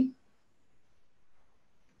this study?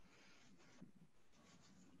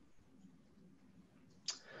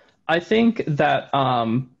 I think that,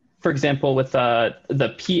 for example, with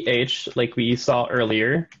the pH, like we saw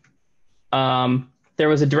earlier, there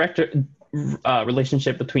was a direct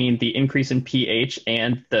relationship between the increase in pH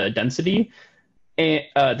and the density,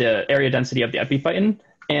 the area density of the epiphyton.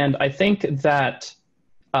 And I think that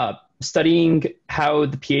studying how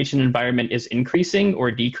the pH in an environment is increasing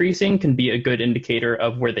or decreasing can be a good indicator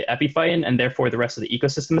of where the epiphyton and therefore the rest of the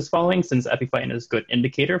ecosystem is falling, since epiphyton is a good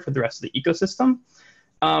indicator for the rest of the ecosystem.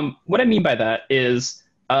 What I mean by that is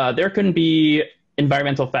there can be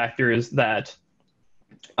environmental factors that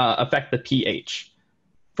affect the pH.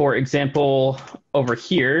 For example, over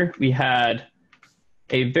here, we had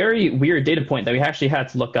a very weird data point that we actually had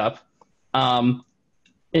to look up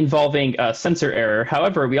involving sensor error.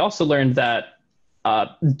 However, we also learned that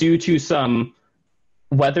due to some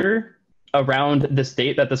weather around this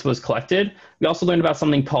date that this was collected, we also learned about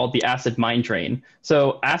something called the acid mine drain.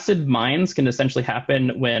 So acid mines can essentially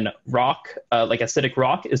happen when rock, like acidic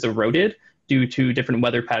rock, is eroded due to different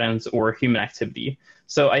weather patterns or human activity.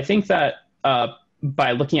 So I think that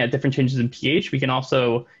by looking at different changes in pH, we can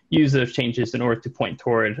also use those changes in order to point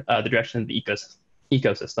toward the direction of the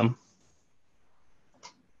ecosystem.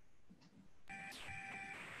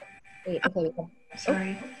 Wait, okay.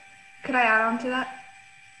 Sorry. Could I add on to that?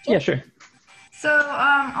 Yeah, sure. So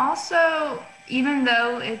also, even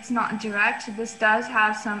though it's not direct, this does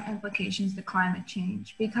have some implications to climate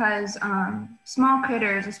change because small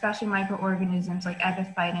critters, especially microorganisms like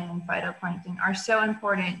epiphyton and phytoplankton, are so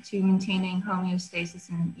important to maintaining homeostasis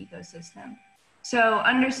in an ecosystem. So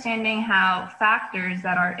understanding how factors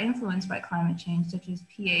that are influenced by climate change, such as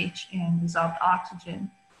pH and dissolved oxygen,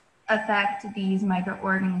 affect these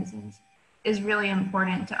microorganisms is really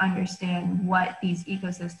important to understand what these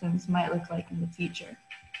ecosystems might look like in the future.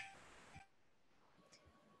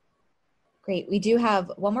 Great. We do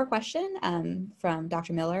have one more question from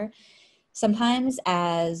Dr. Miller. Sometimes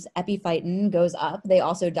as epiphyton goes up, they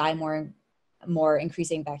also die more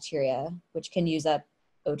increasing bacteria, which can use up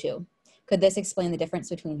O2. Could this explain the difference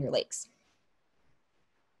between your lakes?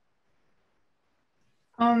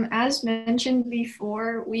 As mentioned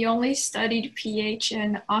before, we only studied pH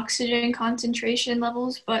and oxygen concentration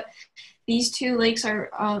levels, but these two lakes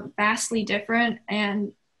are vastly different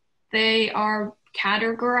and they are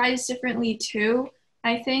categorized differently too,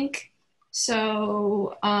 I think.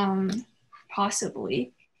 So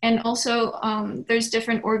possibly. And also there's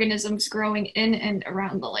different organisms growing in and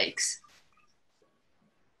around the lakes.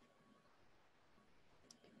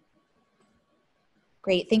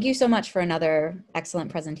 Great. Thank you so much for another excellent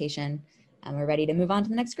presentation. We're ready to move on to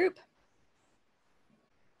the next group.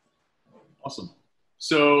 Awesome.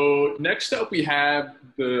 So next up, we have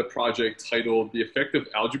the project titled The Effect of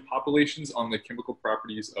Algae Populations on the Chemical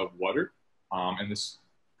Properties of Water. And this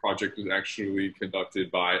project was actually conducted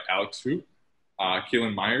by Alex Hu,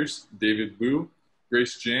 Kaylin Myers, David Liu,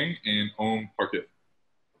 Grace Jiang, and Om Parkit.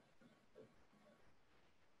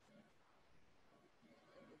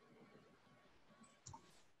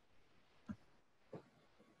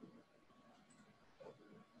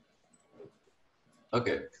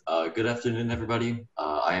 Okay, good afternoon, everybody.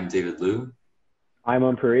 I am David Liu. I'm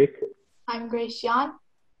Parikh. I'm Grace Yan.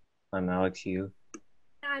 I'm Alex Yu.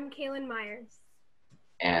 I'm Kaylin Myers.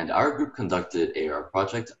 And our group conducted our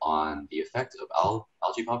project on the effect of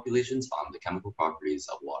algae populations on the chemical properties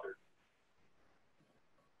of water.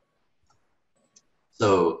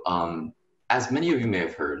 So, as many of you may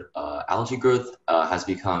have heard, algae growth has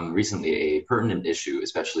become recently a pertinent issue,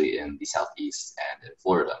 especially in the Southeast and in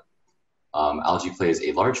Florida. Algae plays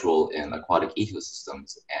a large role in aquatic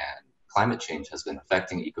ecosystems, and climate change has been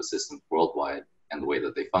affecting ecosystems worldwide and the way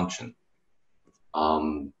that they function.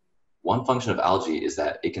 One function of algae is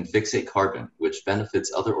that it can fixate carbon, which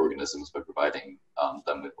benefits other organisms by providing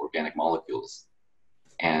them with organic molecules.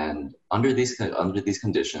 And under these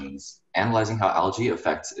conditions, analyzing how algae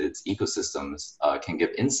affects its ecosystems can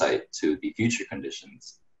give insight to the future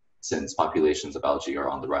conditions, since populations of algae are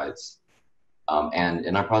on the rise. And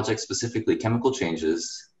in our project specifically, chemical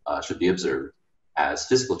changes should be observed, as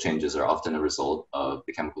physical changes are often a result of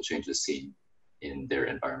the chemical changes seen in their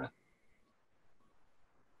environment.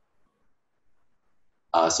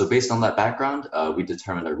 So based on that background, we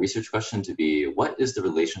determined our research question to be, what is the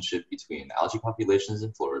relationship between algae populations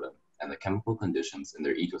in Florida and the chemical conditions in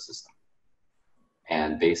their ecosystem?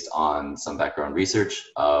 And based on some background research,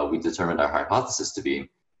 we determined our hypothesis to be,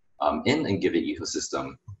 in a given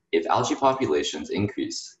ecosystem, if algae populations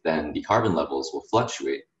increase, then the carbon levels will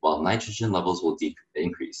fluctuate while nitrogen levels will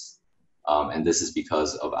increase. And this is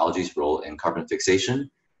because of algae's role in carbon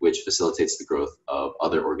fixation, which facilitates the growth of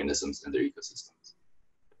other organisms in their ecosystems.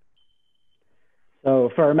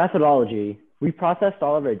 So for our methodology, we processed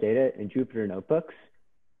all of our data in Jupyter notebooks.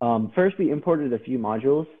 First, we imported a few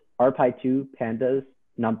modules, RPy2, Pandas,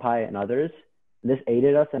 NumPy, and others. This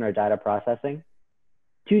aided us in our data processing.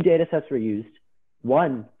 2 data sets were used.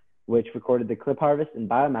 One, which recorded the clip harvest and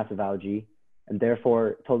biomass of algae, and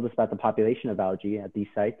therefore told us about the population of algae at these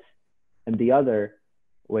sites. And the other,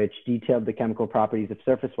 which detailed the chemical properties of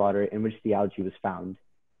surface water in which the algae was found.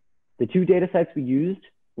 The 2 data sets we used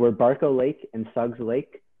were Barco Lake and Suggs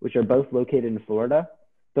Lake, which are both located in Florida.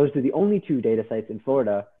 Those are the only 2 data sites in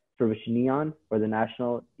Florida for which NEON, or the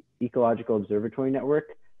National Ecological Observatory Network,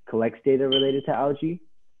 collects data related to algae.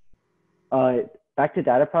 Back to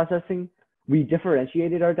data processing, we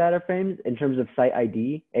differentiated our data frames in terms of site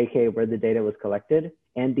ID, aka where the data was collected,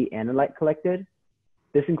 and the analyte collected.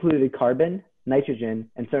 This included carbon, nitrogen,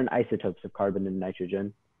 and certain isotopes of carbon and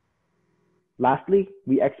nitrogen. Lastly,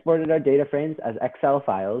 we exported our data frames as Excel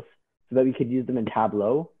files so that we could use them in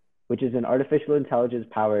Tableau, which is an artificial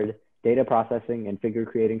intelligence-powered data processing and figure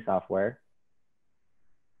creating software.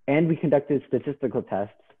 And we conducted statistical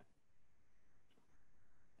tests.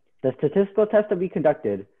 The statistical tests that we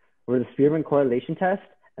conducted were the Spearman correlation test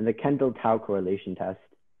and the Kendall-Tau correlation test.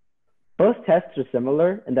 Both tests are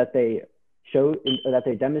similar in that they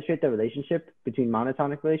demonstrate the relationship between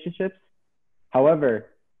monotonic relationships. However,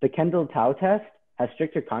 the Kendall-Tau test has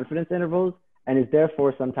stricter confidence intervals and is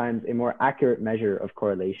therefore sometimes a more accurate measure of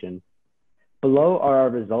correlation. Below are our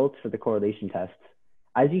results for the correlation tests.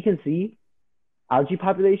 As you can see, algae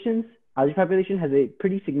population has a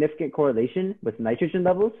pretty significant correlation with nitrogen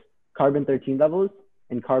levels, carbon-13 levels,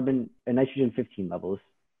 and nitrogen-15 levels.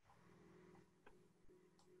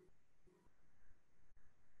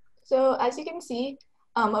 So as you can see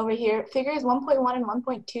over here, figures 1.1 and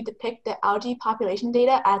 1.2 depict the algae population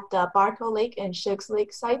data at the Barco Lake and Suggs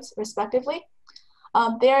Lake sites, respectively.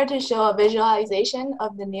 They are to show a visualization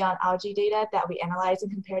of the neon algae data that we analyze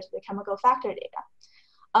and compare to the chemical factor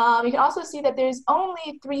data. You can also see that there's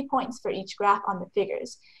only 3 points for each graph on the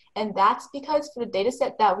figures. And that's because for the data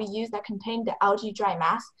set that we used that contained the algae dry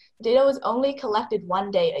mass, the data was only collected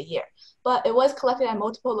 1 day a year, but it was collected at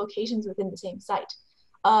multiple locations within the same site.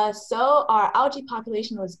 So our algae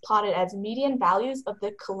population was plotted as median values of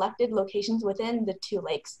the collected locations within the 2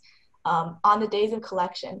 lakes on the days of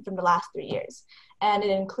collection from the last 3 years. And it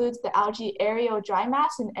includes the algae aerial dry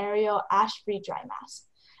mass and aerial ash-free dry mass.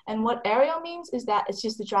 And what aerial means is that it's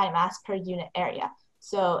just the dry mass per unit area.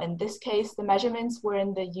 So in this case, the measurements were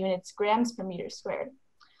in the units grams per meter squared.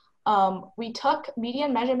 We took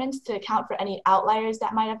median measurements to account for any outliers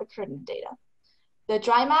that might have occurred in the data. The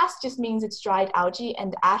dry mass just means it's dried algae,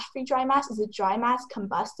 and the ash-free dry mass is a dry mass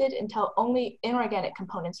combusted until only inorganic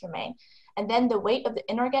components remain. And then the weight of the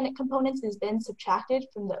inorganic components is then subtracted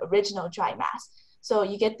from the original dry mass. So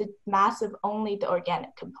you get the mass of only the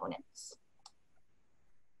organic components.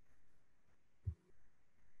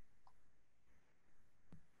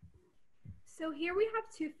 So here we have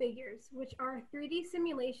 2 figures, which are 3D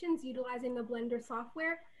simulations utilizing the Blender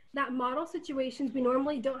software that model situations we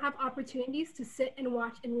normally don't have opportunities to sit and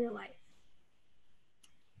watch in real life.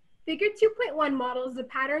 Figure 2.1 models the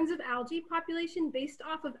patterns of algae population based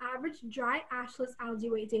off of average dry ashless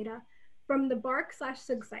algae weight data from the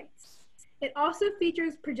Bark/Suggs sites. It also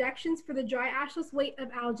features projections for the dry ashless weight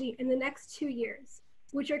of algae in the next 2 years,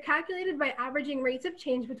 which are calculated by averaging rates of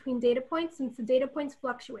change between data points since the data points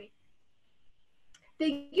fluctuate.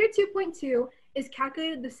 Figure 2.2 is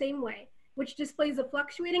calculated the same way, which displays the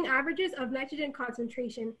fluctuating averages of nitrogen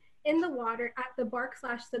concentration in the water at the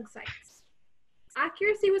Bark/Suggs sites.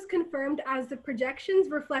 Accuracy was confirmed as the projections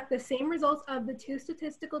reflect the same results of the 2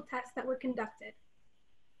 statistical tests that were conducted,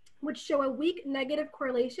 which show a weak negative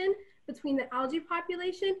correlation between the algae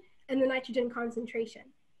population and the nitrogen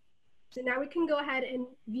concentration. So now we can go ahead and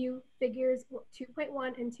view figures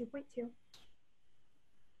 2.1 and 2.2.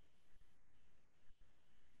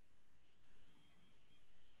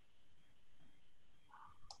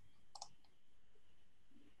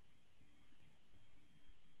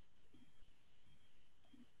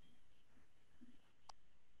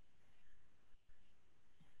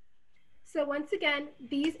 So once again,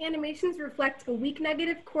 these animations reflect a weak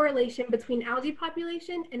negative correlation between algae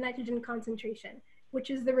population and nitrogen concentration, which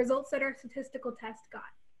is the results that our statistical test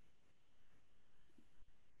got.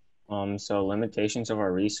 So limitations of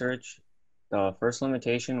our research. The first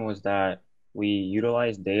limitation was that we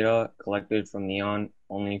utilized data collected from NEON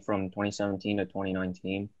only from 2017 to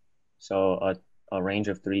 2019, so a range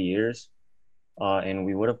of 3 years. And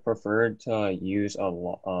we would have preferred to use a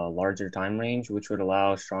larger time range, which would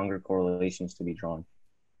allow stronger correlations to be drawn.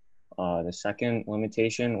 The second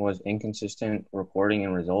limitation was inconsistent reporting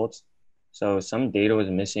and results. So some data was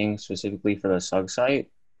missing specifically for the SUG site,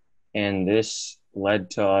 and this led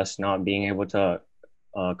to us not being able to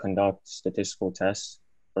conduct statistical tests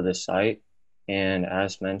for the site. And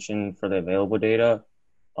as mentioned, for the available data,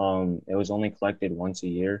 it was only collected once a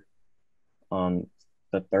year.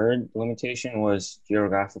 The third limitation was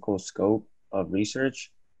geographical scope of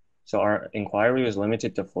research. So our inquiry was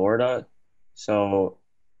limited to Florida. So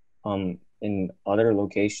in other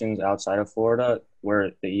locations outside of Florida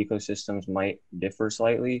where the ecosystems might differ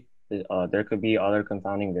slightly, there could be other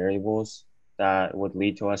confounding variables that would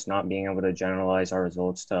lead to us not being able to generalize our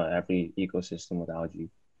results to every ecosystem with algae.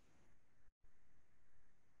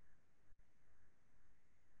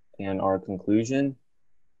 And our conclusion,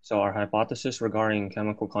 so our hypothesis regarding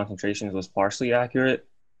chemical concentrations was partially accurate.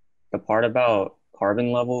 The part about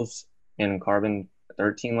carbon levels and carbon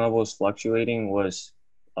 13 levels fluctuating was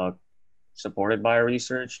supported by our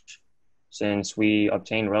research, since we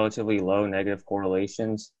obtained relatively low negative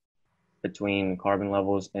correlations between carbon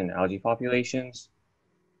levels and algae populations.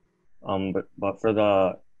 But for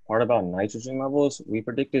the part about nitrogen levels, we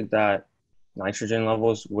predicted that nitrogen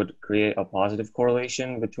levels would create a positive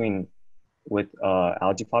correlation with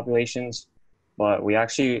algae populations, but we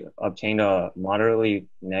actually obtained a moderately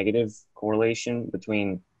negative correlation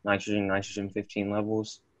between nitrogen 15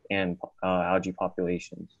 levels and algae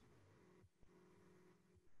populations.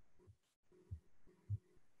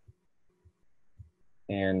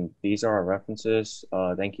 And these are our references.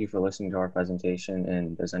 Thank you for listening to our presentation.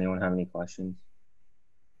 And does anyone have any questions?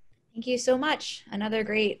 Thank you so much. Another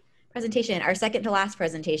great presentation, our second to last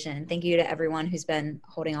presentation. Thank you to everyone who's been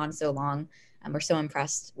holding on so long. We're so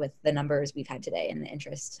impressed with the numbers we've had today and the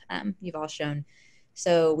interest you've all shown.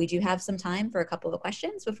 So we do have some time for a couple of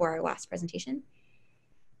questions before our last presentation.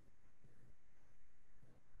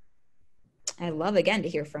 I love again to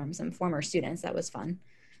hear from some former students. That was fun.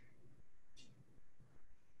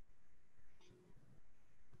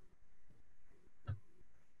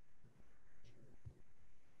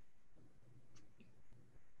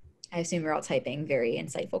 I assume you're all typing very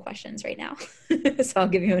insightful questions right now. So I'll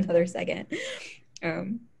give you another second.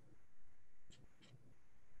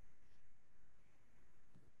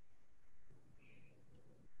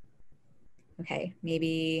 Okay,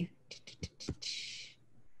 maybe, I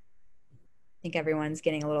think everyone's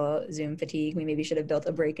getting a little Zoom fatigue. We maybe should have built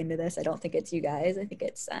a break into this. I don't think it's you guys. I think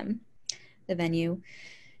it's the venue.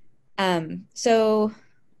 So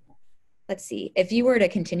let's see, if you were to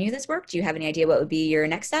continue this work, do you have any idea what would be your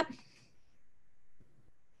next step?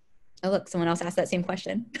 Oh, look, someone else asked that same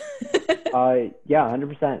question. Yeah,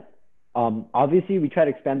 100%. Obviously, we try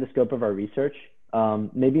to expand the scope of our research.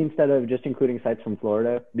 Maybe instead of just including sites from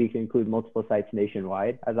Florida, we can include multiple sites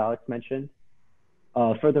nationwide, as Alex mentioned.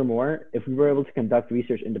 Furthermore, if we were able to conduct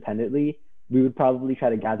research independently, we would probably try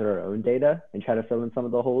to gather our own data and try to fill in some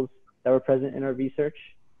of the holes that were present in our research.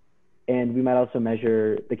 And we might also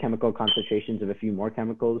measure the chemical concentrations of a few more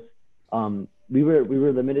chemicals. We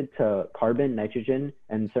were limited to carbon, nitrogen,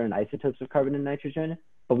 and certain isotopes of carbon and nitrogen,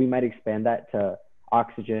 but we might expand that to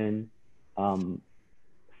oxygen,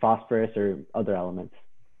 phosphorus, or other elements.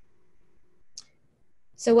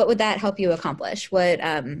 So what would that help you accomplish? What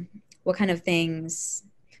kind of things,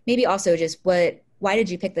 maybe also just why did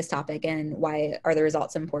you pick this topic and why are the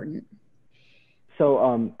results important?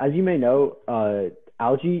 So as you may know,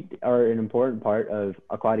 algae are an important part of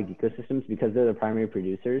aquatic ecosystems because they're the primary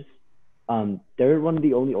producers. They're one of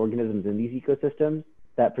the only organisms in these ecosystems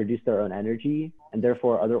that produce their own energy, and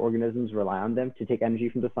therefore other organisms rely on them to take energy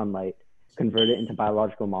from the sunlight, convert it into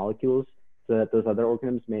biological molecules, so that those other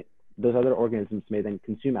organisms may then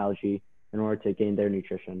consume algae in order to gain their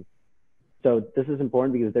nutrition. So this is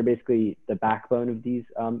important because they're basically the backbone of these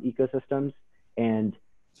ecosystems, and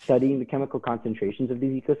studying the chemical concentrations of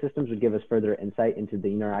these ecosystems would give us further insight into the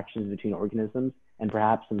interactions between organisms and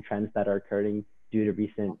perhaps some trends that are occurring due to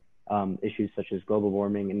recent issues such as global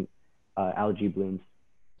warming and algae blooms.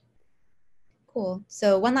 Cool.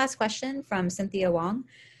 So one last question from Cynthia Wong.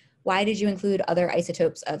 Why did you include other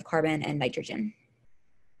isotopes of carbon and nitrogen?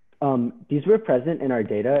 These were present in our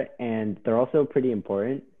data, and they're also pretty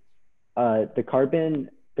important. The carbon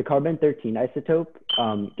 13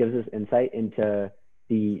 isotope gives us insight into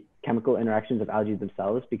the chemical interactions of algae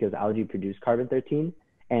themselves because algae produce carbon 13,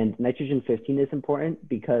 and nitrogen 15 is important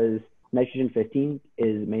because nitrogen 15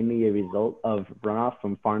 is mainly a result of runoff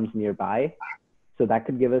from farms nearby. So that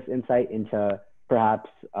could give us insight into perhaps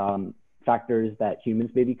factors that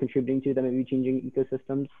humans may be contributing to that may be changing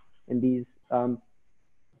ecosystems in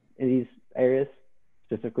these areas,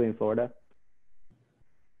 specifically in Florida.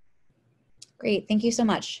 Great, thank you so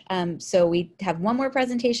much. So we have one more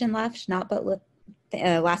presentation left,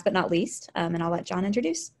 last but not least, and I'll let John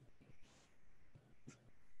introduce.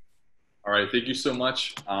 All right, thank you so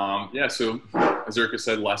much. Yeah, so as Erica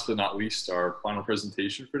said, last but not least, our final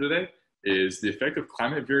presentation for today is the effect of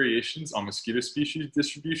climate variations on mosquito species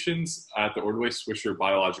distributions at the Ordway-Swisher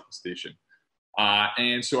Biological Station.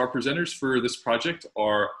 And so our presenters for this project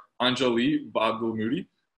are Anjali Badlamudi,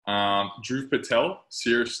 Dhruv Patel,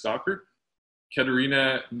 Sierra Stalker,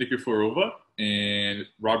 Katerina Nikiforova, and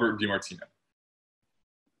Robert DiMartino.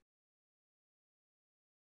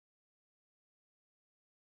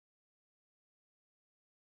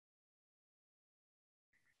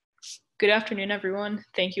 Good afternoon, everyone.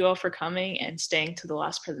 Thank you all for coming and staying to the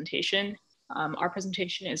last presentation. Our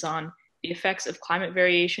presentation is on the effects of climate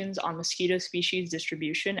variations on mosquito species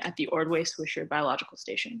distribution at the Ordway-Swisher Biological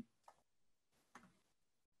Station.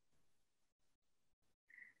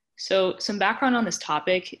 So some background on this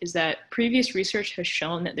topic is that previous research has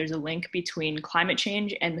shown that there's a link between climate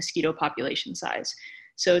change and mosquito population size.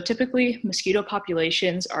 So typically, mosquito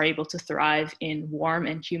populations are able to thrive in warm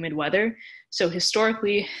and humid weather. So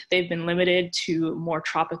historically, they've been limited to more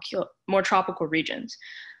tropical regions.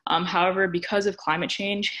 However, because of climate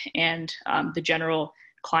change and the general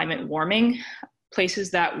climate warming,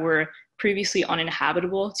 places that were previously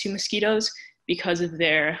uninhabitable to mosquitoes because of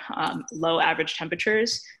their low average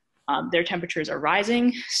temperatures, their temperatures are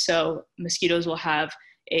rising. So mosquitoes will have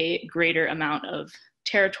a greater amount of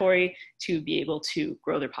territory to be able to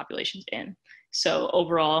grow their populations in. So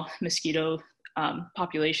overall, mosquito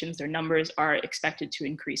populations, their numbers are expected to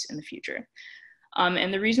increase in the future.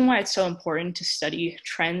 And the reason why it's so important to study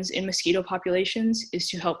trends in mosquito populations is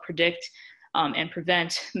to help predict and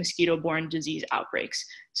prevent mosquito-borne disease outbreaks.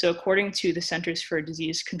 So according to the Centers for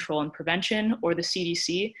Disease Control and Prevention, or the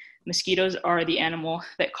CDC, mosquitoes are the animal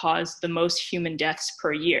that cause the most human deaths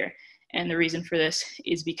per year. And the reason for this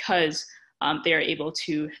is because they are able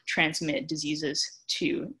to transmit diseases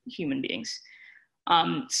to human beings.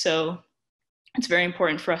 So it's very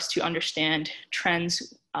important for us to understand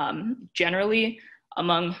trends generally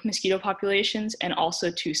among mosquito populations, and also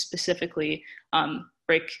to specifically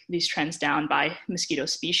break these trends down by mosquito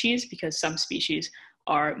species, because some species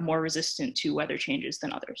are more resistant to weather changes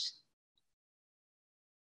than others.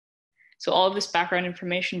 So all of this background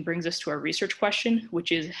information brings us to our research question,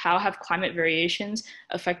 which is how have climate variations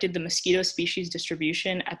affected the mosquito species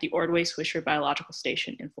distribution at the Ordway-Swisher Biological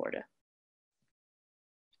Station in Florida?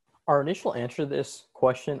 Our initial answer to this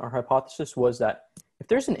question, our hypothesis was that if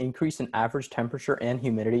there's an increase in average temperature and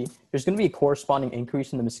humidity, there's going to be a corresponding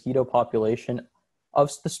increase in the mosquito population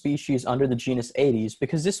of the species under the genus Aedes,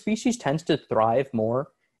 because this species tends to thrive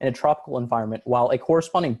more in a tropical environment, while a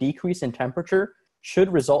corresponding decrease in temperature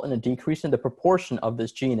should result in a decrease in the proportion of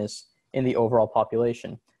this genus in the overall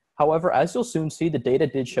population. However, as you'll soon see, the data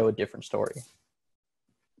did show a different story.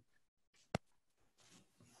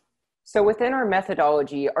 So within our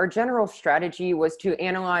methodology, our general strategy was to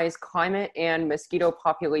analyze climate and mosquito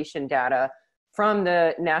population data from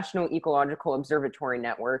the National Ecological Observatory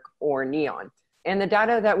Network, or NEON. And the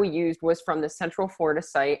data that we used was from the Central Florida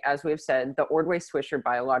site, as we've said, the Ordway-Swisher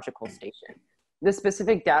Biological Station. The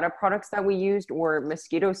specific data products that we used were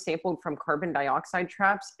mosquitoes sampled from carbon dioxide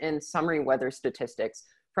traps and summary weather statistics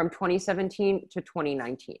from 2017 to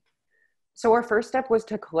 2019. So our first step was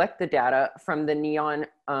to collect the data from the NEON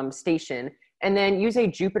station and then use a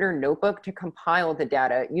Jupyter notebook to compile the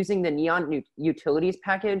data using the NEON utilities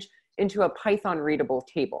package into a Python readable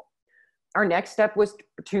table. Our next step was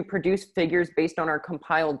to produce figures based on our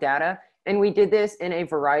compiled data, and we did this in a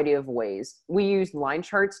variety of ways. We used line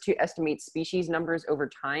charts to estimate species numbers over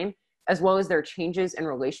time, as well as their changes in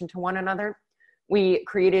relation to one another. We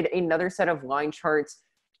created another set of line charts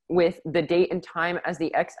with the date and time as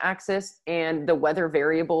the x-axis and the weather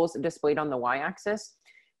variables displayed on the y-axis.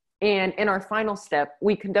 And in our final step,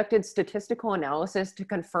 we conducted statistical analysis to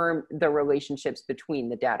confirm the relationships between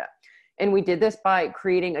the data. And we did this by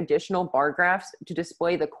creating additional bar graphs to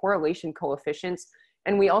display the correlation coefficients.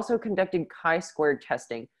 And we also conducted chi-squared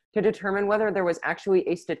testing to determine whether there was actually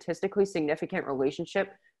a statistically significant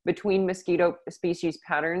relationship between mosquito species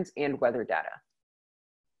patterns and weather data.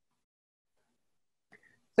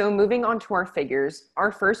 So moving on to our figures,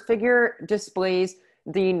 our first figure displays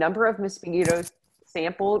the number of mosquitoes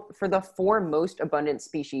sampled for the 4 most abundant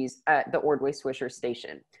species at the Ordway-Swisher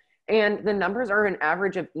station. And the numbers are an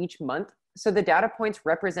average of each month. So the data points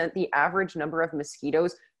represent the average number of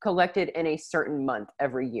mosquitoes collected in a certain month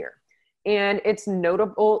every year. And it's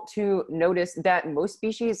notable to notice that most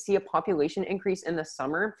species see a population increase in the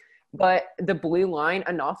summer, but the blue line,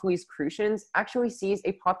 Anopheles crucians, actually sees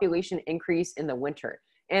a population increase in the winter.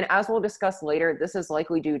 And as we'll discuss later, this is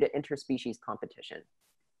likely due to interspecies competition.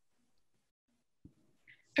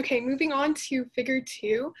 Okay, moving on to figure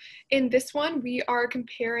 2. In this one, we are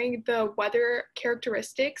comparing the weather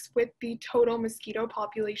characteristics with the total mosquito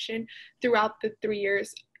population throughout the 3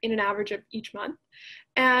 years in an average of each month.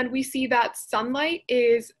 And we see that sunlight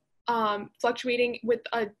is fluctuating with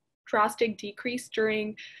a drastic decrease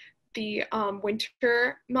during the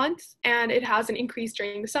winter months, and it has an increase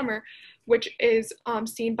during the summer, which is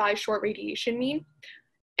seen by short radiation mean.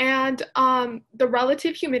 And the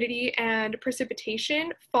relative humidity and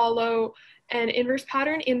precipitation follow an inverse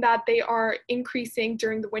pattern in that they are increasing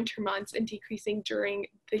during the winter months and decreasing during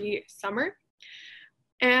the summer.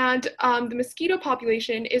 And the mosquito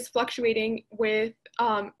population is fluctuating with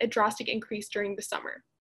a drastic increase during the summer.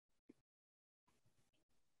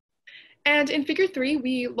 And in figure 3,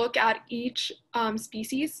 we look at each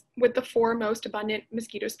species with the 4 most abundant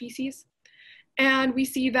mosquito species. And we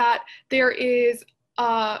see that there is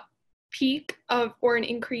a peak of, or an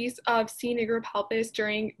increase of C. nigropalpus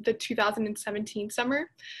during the 2017 summer,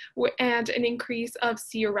 and an increase of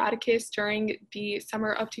C. eradicus during the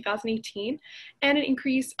summer of 2018, and an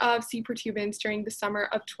increase of C. pertubans during the summer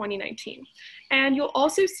of 2019. And you'll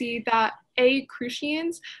also see that A.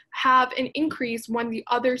 crucians have an increase when the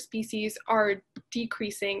other species are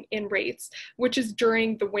decreasing in rates, which is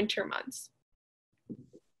during the winter months.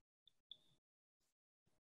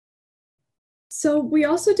 So we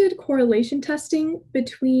also did correlation testing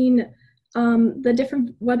between the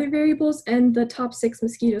different weather variables and the top 6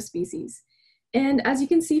 mosquito species. And as you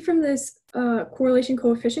can see from this correlation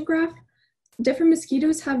coefficient graph, different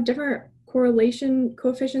mosquitoes have different correlation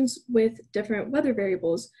coefficients with different weather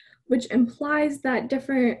variables, which implies that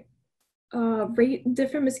different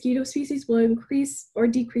mosquito species will increase or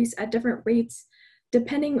decrease at different rates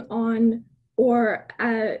depending on or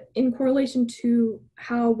in correlation to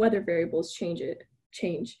how weather variables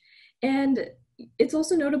change. And it's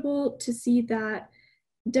also notable to see that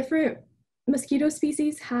different mosquito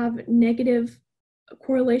species have negative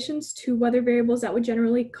correlations to weather variables that would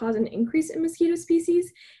generally cause an increase in mosquito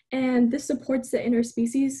species. And this supports the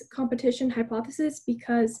interspecies competition hypothesis,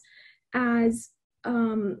 because as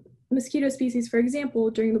mosquito species, for example,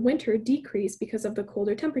 during the winter decrease because of the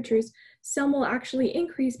colder temperatures, some will actually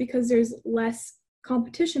increase because there's less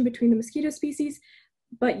competition between the mosquito species,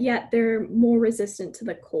 but yet they're more resistant to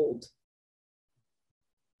the cold.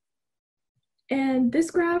 And this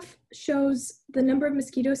graph shows the number of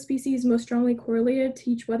mosquito species most strongly correlated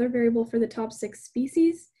to each weather variable for the top 6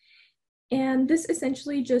 species. And this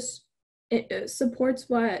essentially just supports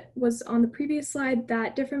what was on the previous slide,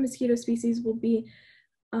 that different mosquito species will be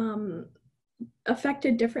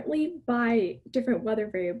affected differently by different weather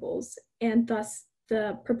variables, and thus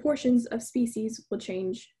the proportions of species will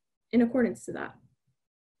change in accordance to that.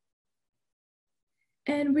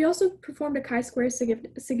 And we also performed a chi-square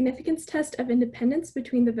significance test of independence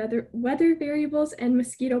between the weather variables and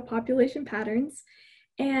mosquito population patterns.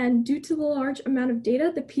 And due to the large amount of data,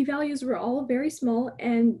 the p-values were all very small,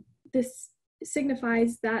 and this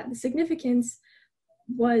signifies that the significance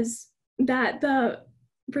was that the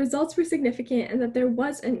results were significant and that there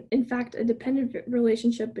was, in fact, a dependent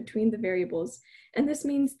relationship between the variables. And this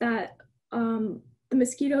means that the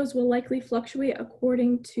mosquitoes will likely fluctuate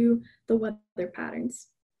according to the weather patterns.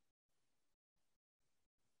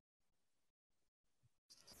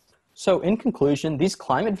 So in conclusion, these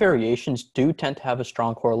climate variations do tend to have a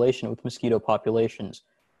strong correlation with mosquito populations.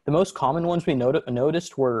 The most common ones we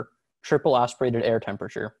noticed were triple aspirated air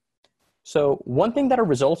temperature. So one thing that our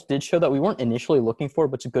results did show that we weren't initially looking for,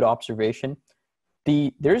 but it's a good observation.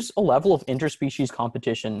 There's a level of interspecies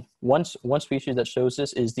competition. One species that shows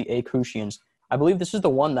this is the A. crucians. I believe this is the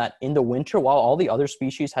one that in the winter, while all the other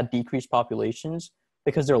species had decreased populations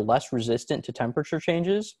because they're less resistant to temperature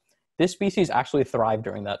changes, this species actually thrived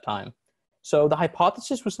during that time. So the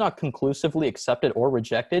hypothesis was not conclusively accepted or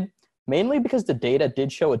rejected, mainly because the data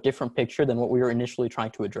did show a different picture than what we were initially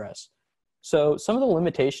trying to address. So some of the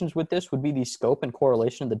limitations with this would be the scope and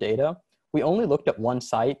correlation of the data. We only looked at one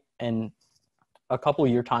site and a couple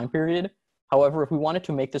year time period. However, if we wanted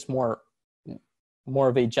to make this more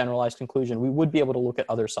of a generalized conclusion, we would be able to look at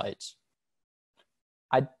other sites.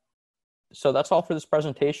 So that's all for this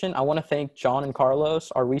presentation. I want to thank John and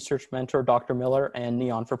Carlos, our research mentor, Dr. Miller, and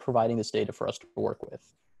Neon for providing this data for us to work with.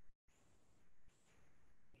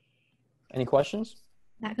 Any questions?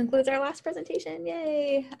 That concludes our last presentation.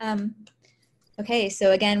 Yay. Okay,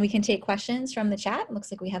 so again, we can take questions from the chat. Looks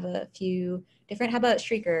like we have a few different. How about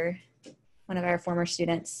Shrieker, one of our former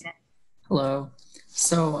students? Hello.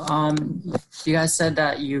 So you guys said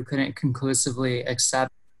that you couldn't conclusively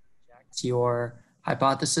accept your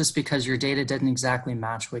hypothesis because your data didn't exactly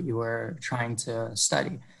match what you were trying to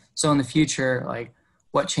study. So in the future, like,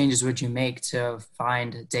 what changes would you make to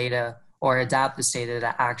find data or adapt this data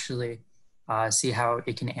to actually see how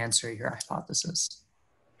it can answer your hypothesis?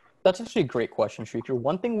 That's actually a great question, Shrikar.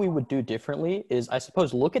 One thing we would do differently is, I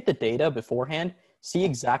suppose, look at the data beforehand, see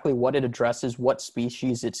exactly what it addresses, what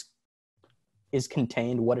species is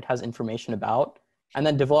contained, what it has information about, and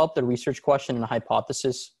then develop the research question and a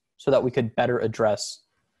hypothesis so that we could better address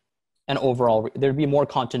an overall, there'd be more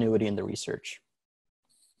continuity in the research.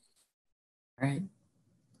 All right.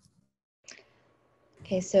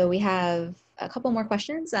 Okay, so we have a couple more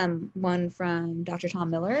questions. One from Dr.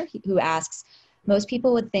 Tom Miller, who asks, most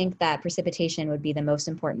people would think that precipitation would be the most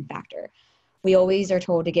important factor. We always are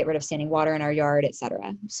told to get rid of standing water in our yard,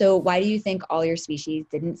 etc. So why do you think all your species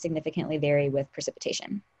didn't significantly vary with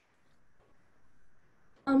precipitation?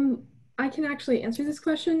 I can actually answer this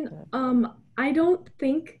question. I don't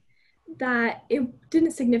think that it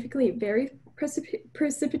didn't significantly vary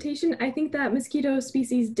precipitation. I think that mosquito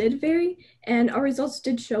species did vary, and our results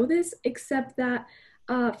did show this, except that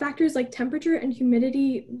factors like temperature and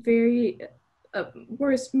humidity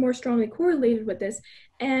were more strongly correlated with this.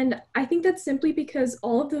 And I think that's simply because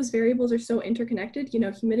all of those variables are so interconnected. You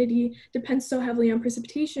know, humidity depends so heavily on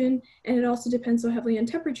precipitation, and it also depends so heavily on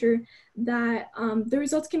temperature that the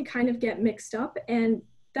results can kind of get mixed up. And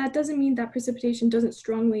that doesn't mean that precipitation doesn't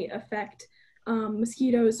strongly affect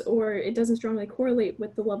mosquitoes, or it doesn't strongly correlate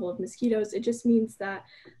with the level of mosquitoes. It just means that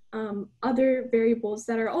other variables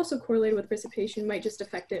that are also correlated with precipitation might just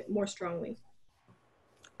affect it more strongly.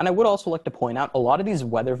 And I would also like to point out, a lot of these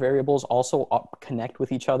weather variables also connect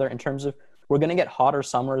with each other in terms of, we're going to get hotter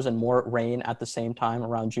summers and more rain at the same time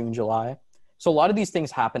around June, July. So a lot of these things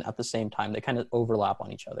happen at the same time. They kind of overlap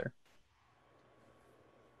on each other.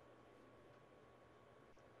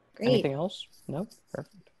 Great. Anything else? No?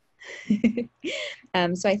 Perfect.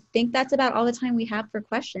 So I think that's about all the time we have for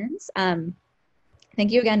questions.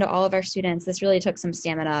 Thank you again to all of our students. This really took some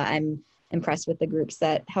stamina. I'm impressed with the groups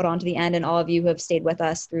that held on to the end and all of you who have stayed with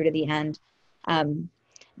us through to the end.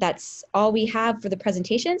 That's all we have for the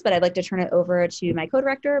presentations, but I'd like to turn it over to my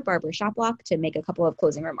co-director, Barbara Shoplock, to make a couple of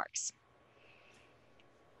closing remarks.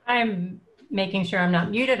 I'm making sure I'm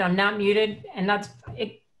not muted. I'm not muted, and that's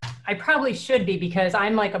it. I probably should be, because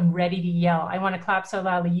I'm ready to yell. I want to clap so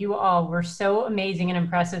loudly. You all were so amazing and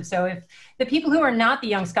impressive. So if the people who are not the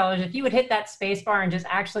young scholars, if you would hit that space bar and just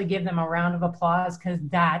actually give them a round of applause, because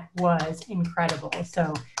that was incredible.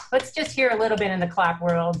 So let's just hear a little bit in the clap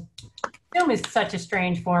world. Zoom is such a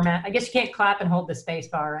strange format. I guess you can't clap and hold the space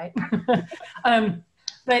bar, right?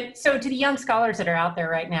 But so to the young scholars that are out there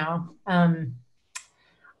right now,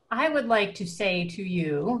 I would like to say to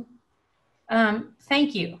you,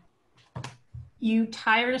 thank you. You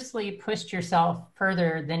tirelessly pushed yourself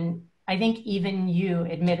further than I think even you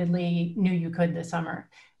admittedly knew you could this summer.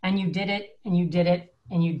 And you did it, and you did it,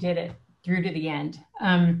 and you did it through to the end.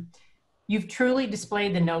 You've truly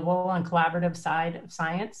displayed the noble and collaborative side of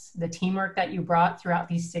science, the teamwork that you brought throughout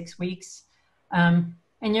these 6 weeks. And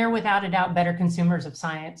you're without a doubt better consumers of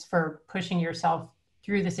science for pushing yourself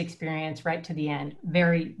through this experience right to the end.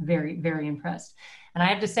 Very, very, very impressed. And I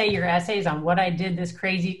have to say, your essays on what I did this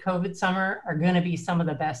crazy COVID summer are going to be some of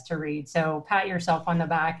the best to read. So pat yourself on the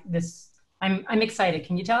back. I'm excited.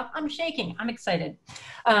 Can you tell? I'm shaking. I'm excited.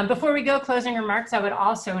 Before we go, closing remarks, I would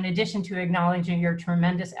also, in addition to acknowledging your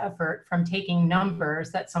tremendous effort from taking numbers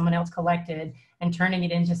that someone else collected and turning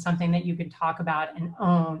it into something that you could talk about and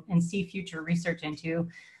own and see future research into,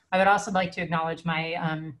 I would also like to acknowledge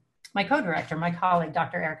my, my co-director, my colleague,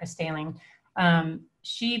 Dr. Erica Staling.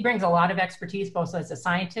 She brings a lot of expertise, both as a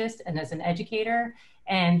scientist and as an educator.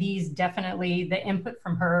 And these definitely, the input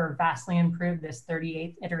from her vastly improved this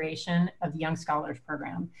 38th iteration of the Young Scholars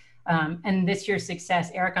Program. And this year's success,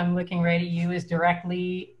 Eric, I'm looking right at you, is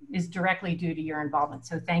directly due to your involvement.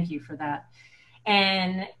 So thank you for that.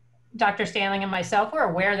 And Dr. Staling and myself were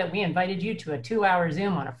aware that we invited you to a 2-hour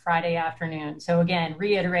Zoom on a Friday afternoon. So again,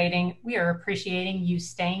 reiterating, we are appreciating you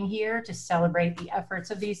staying here to celebrate the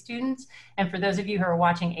efforts of these students. And for those of you who are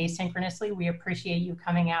watching asynchronously, we appreciate you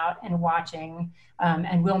coming out and watching,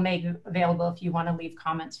 and we'll make available if you want to leave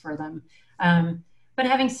comments for them. But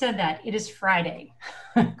having said that, it is Friday.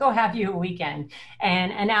 Go have you a weekend.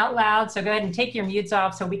 And out loud, so go ahead and take your mutes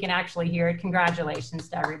off so we can actually hear it. Congratulations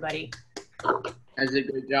to everybody. Guys did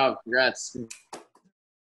a great job. Congrats.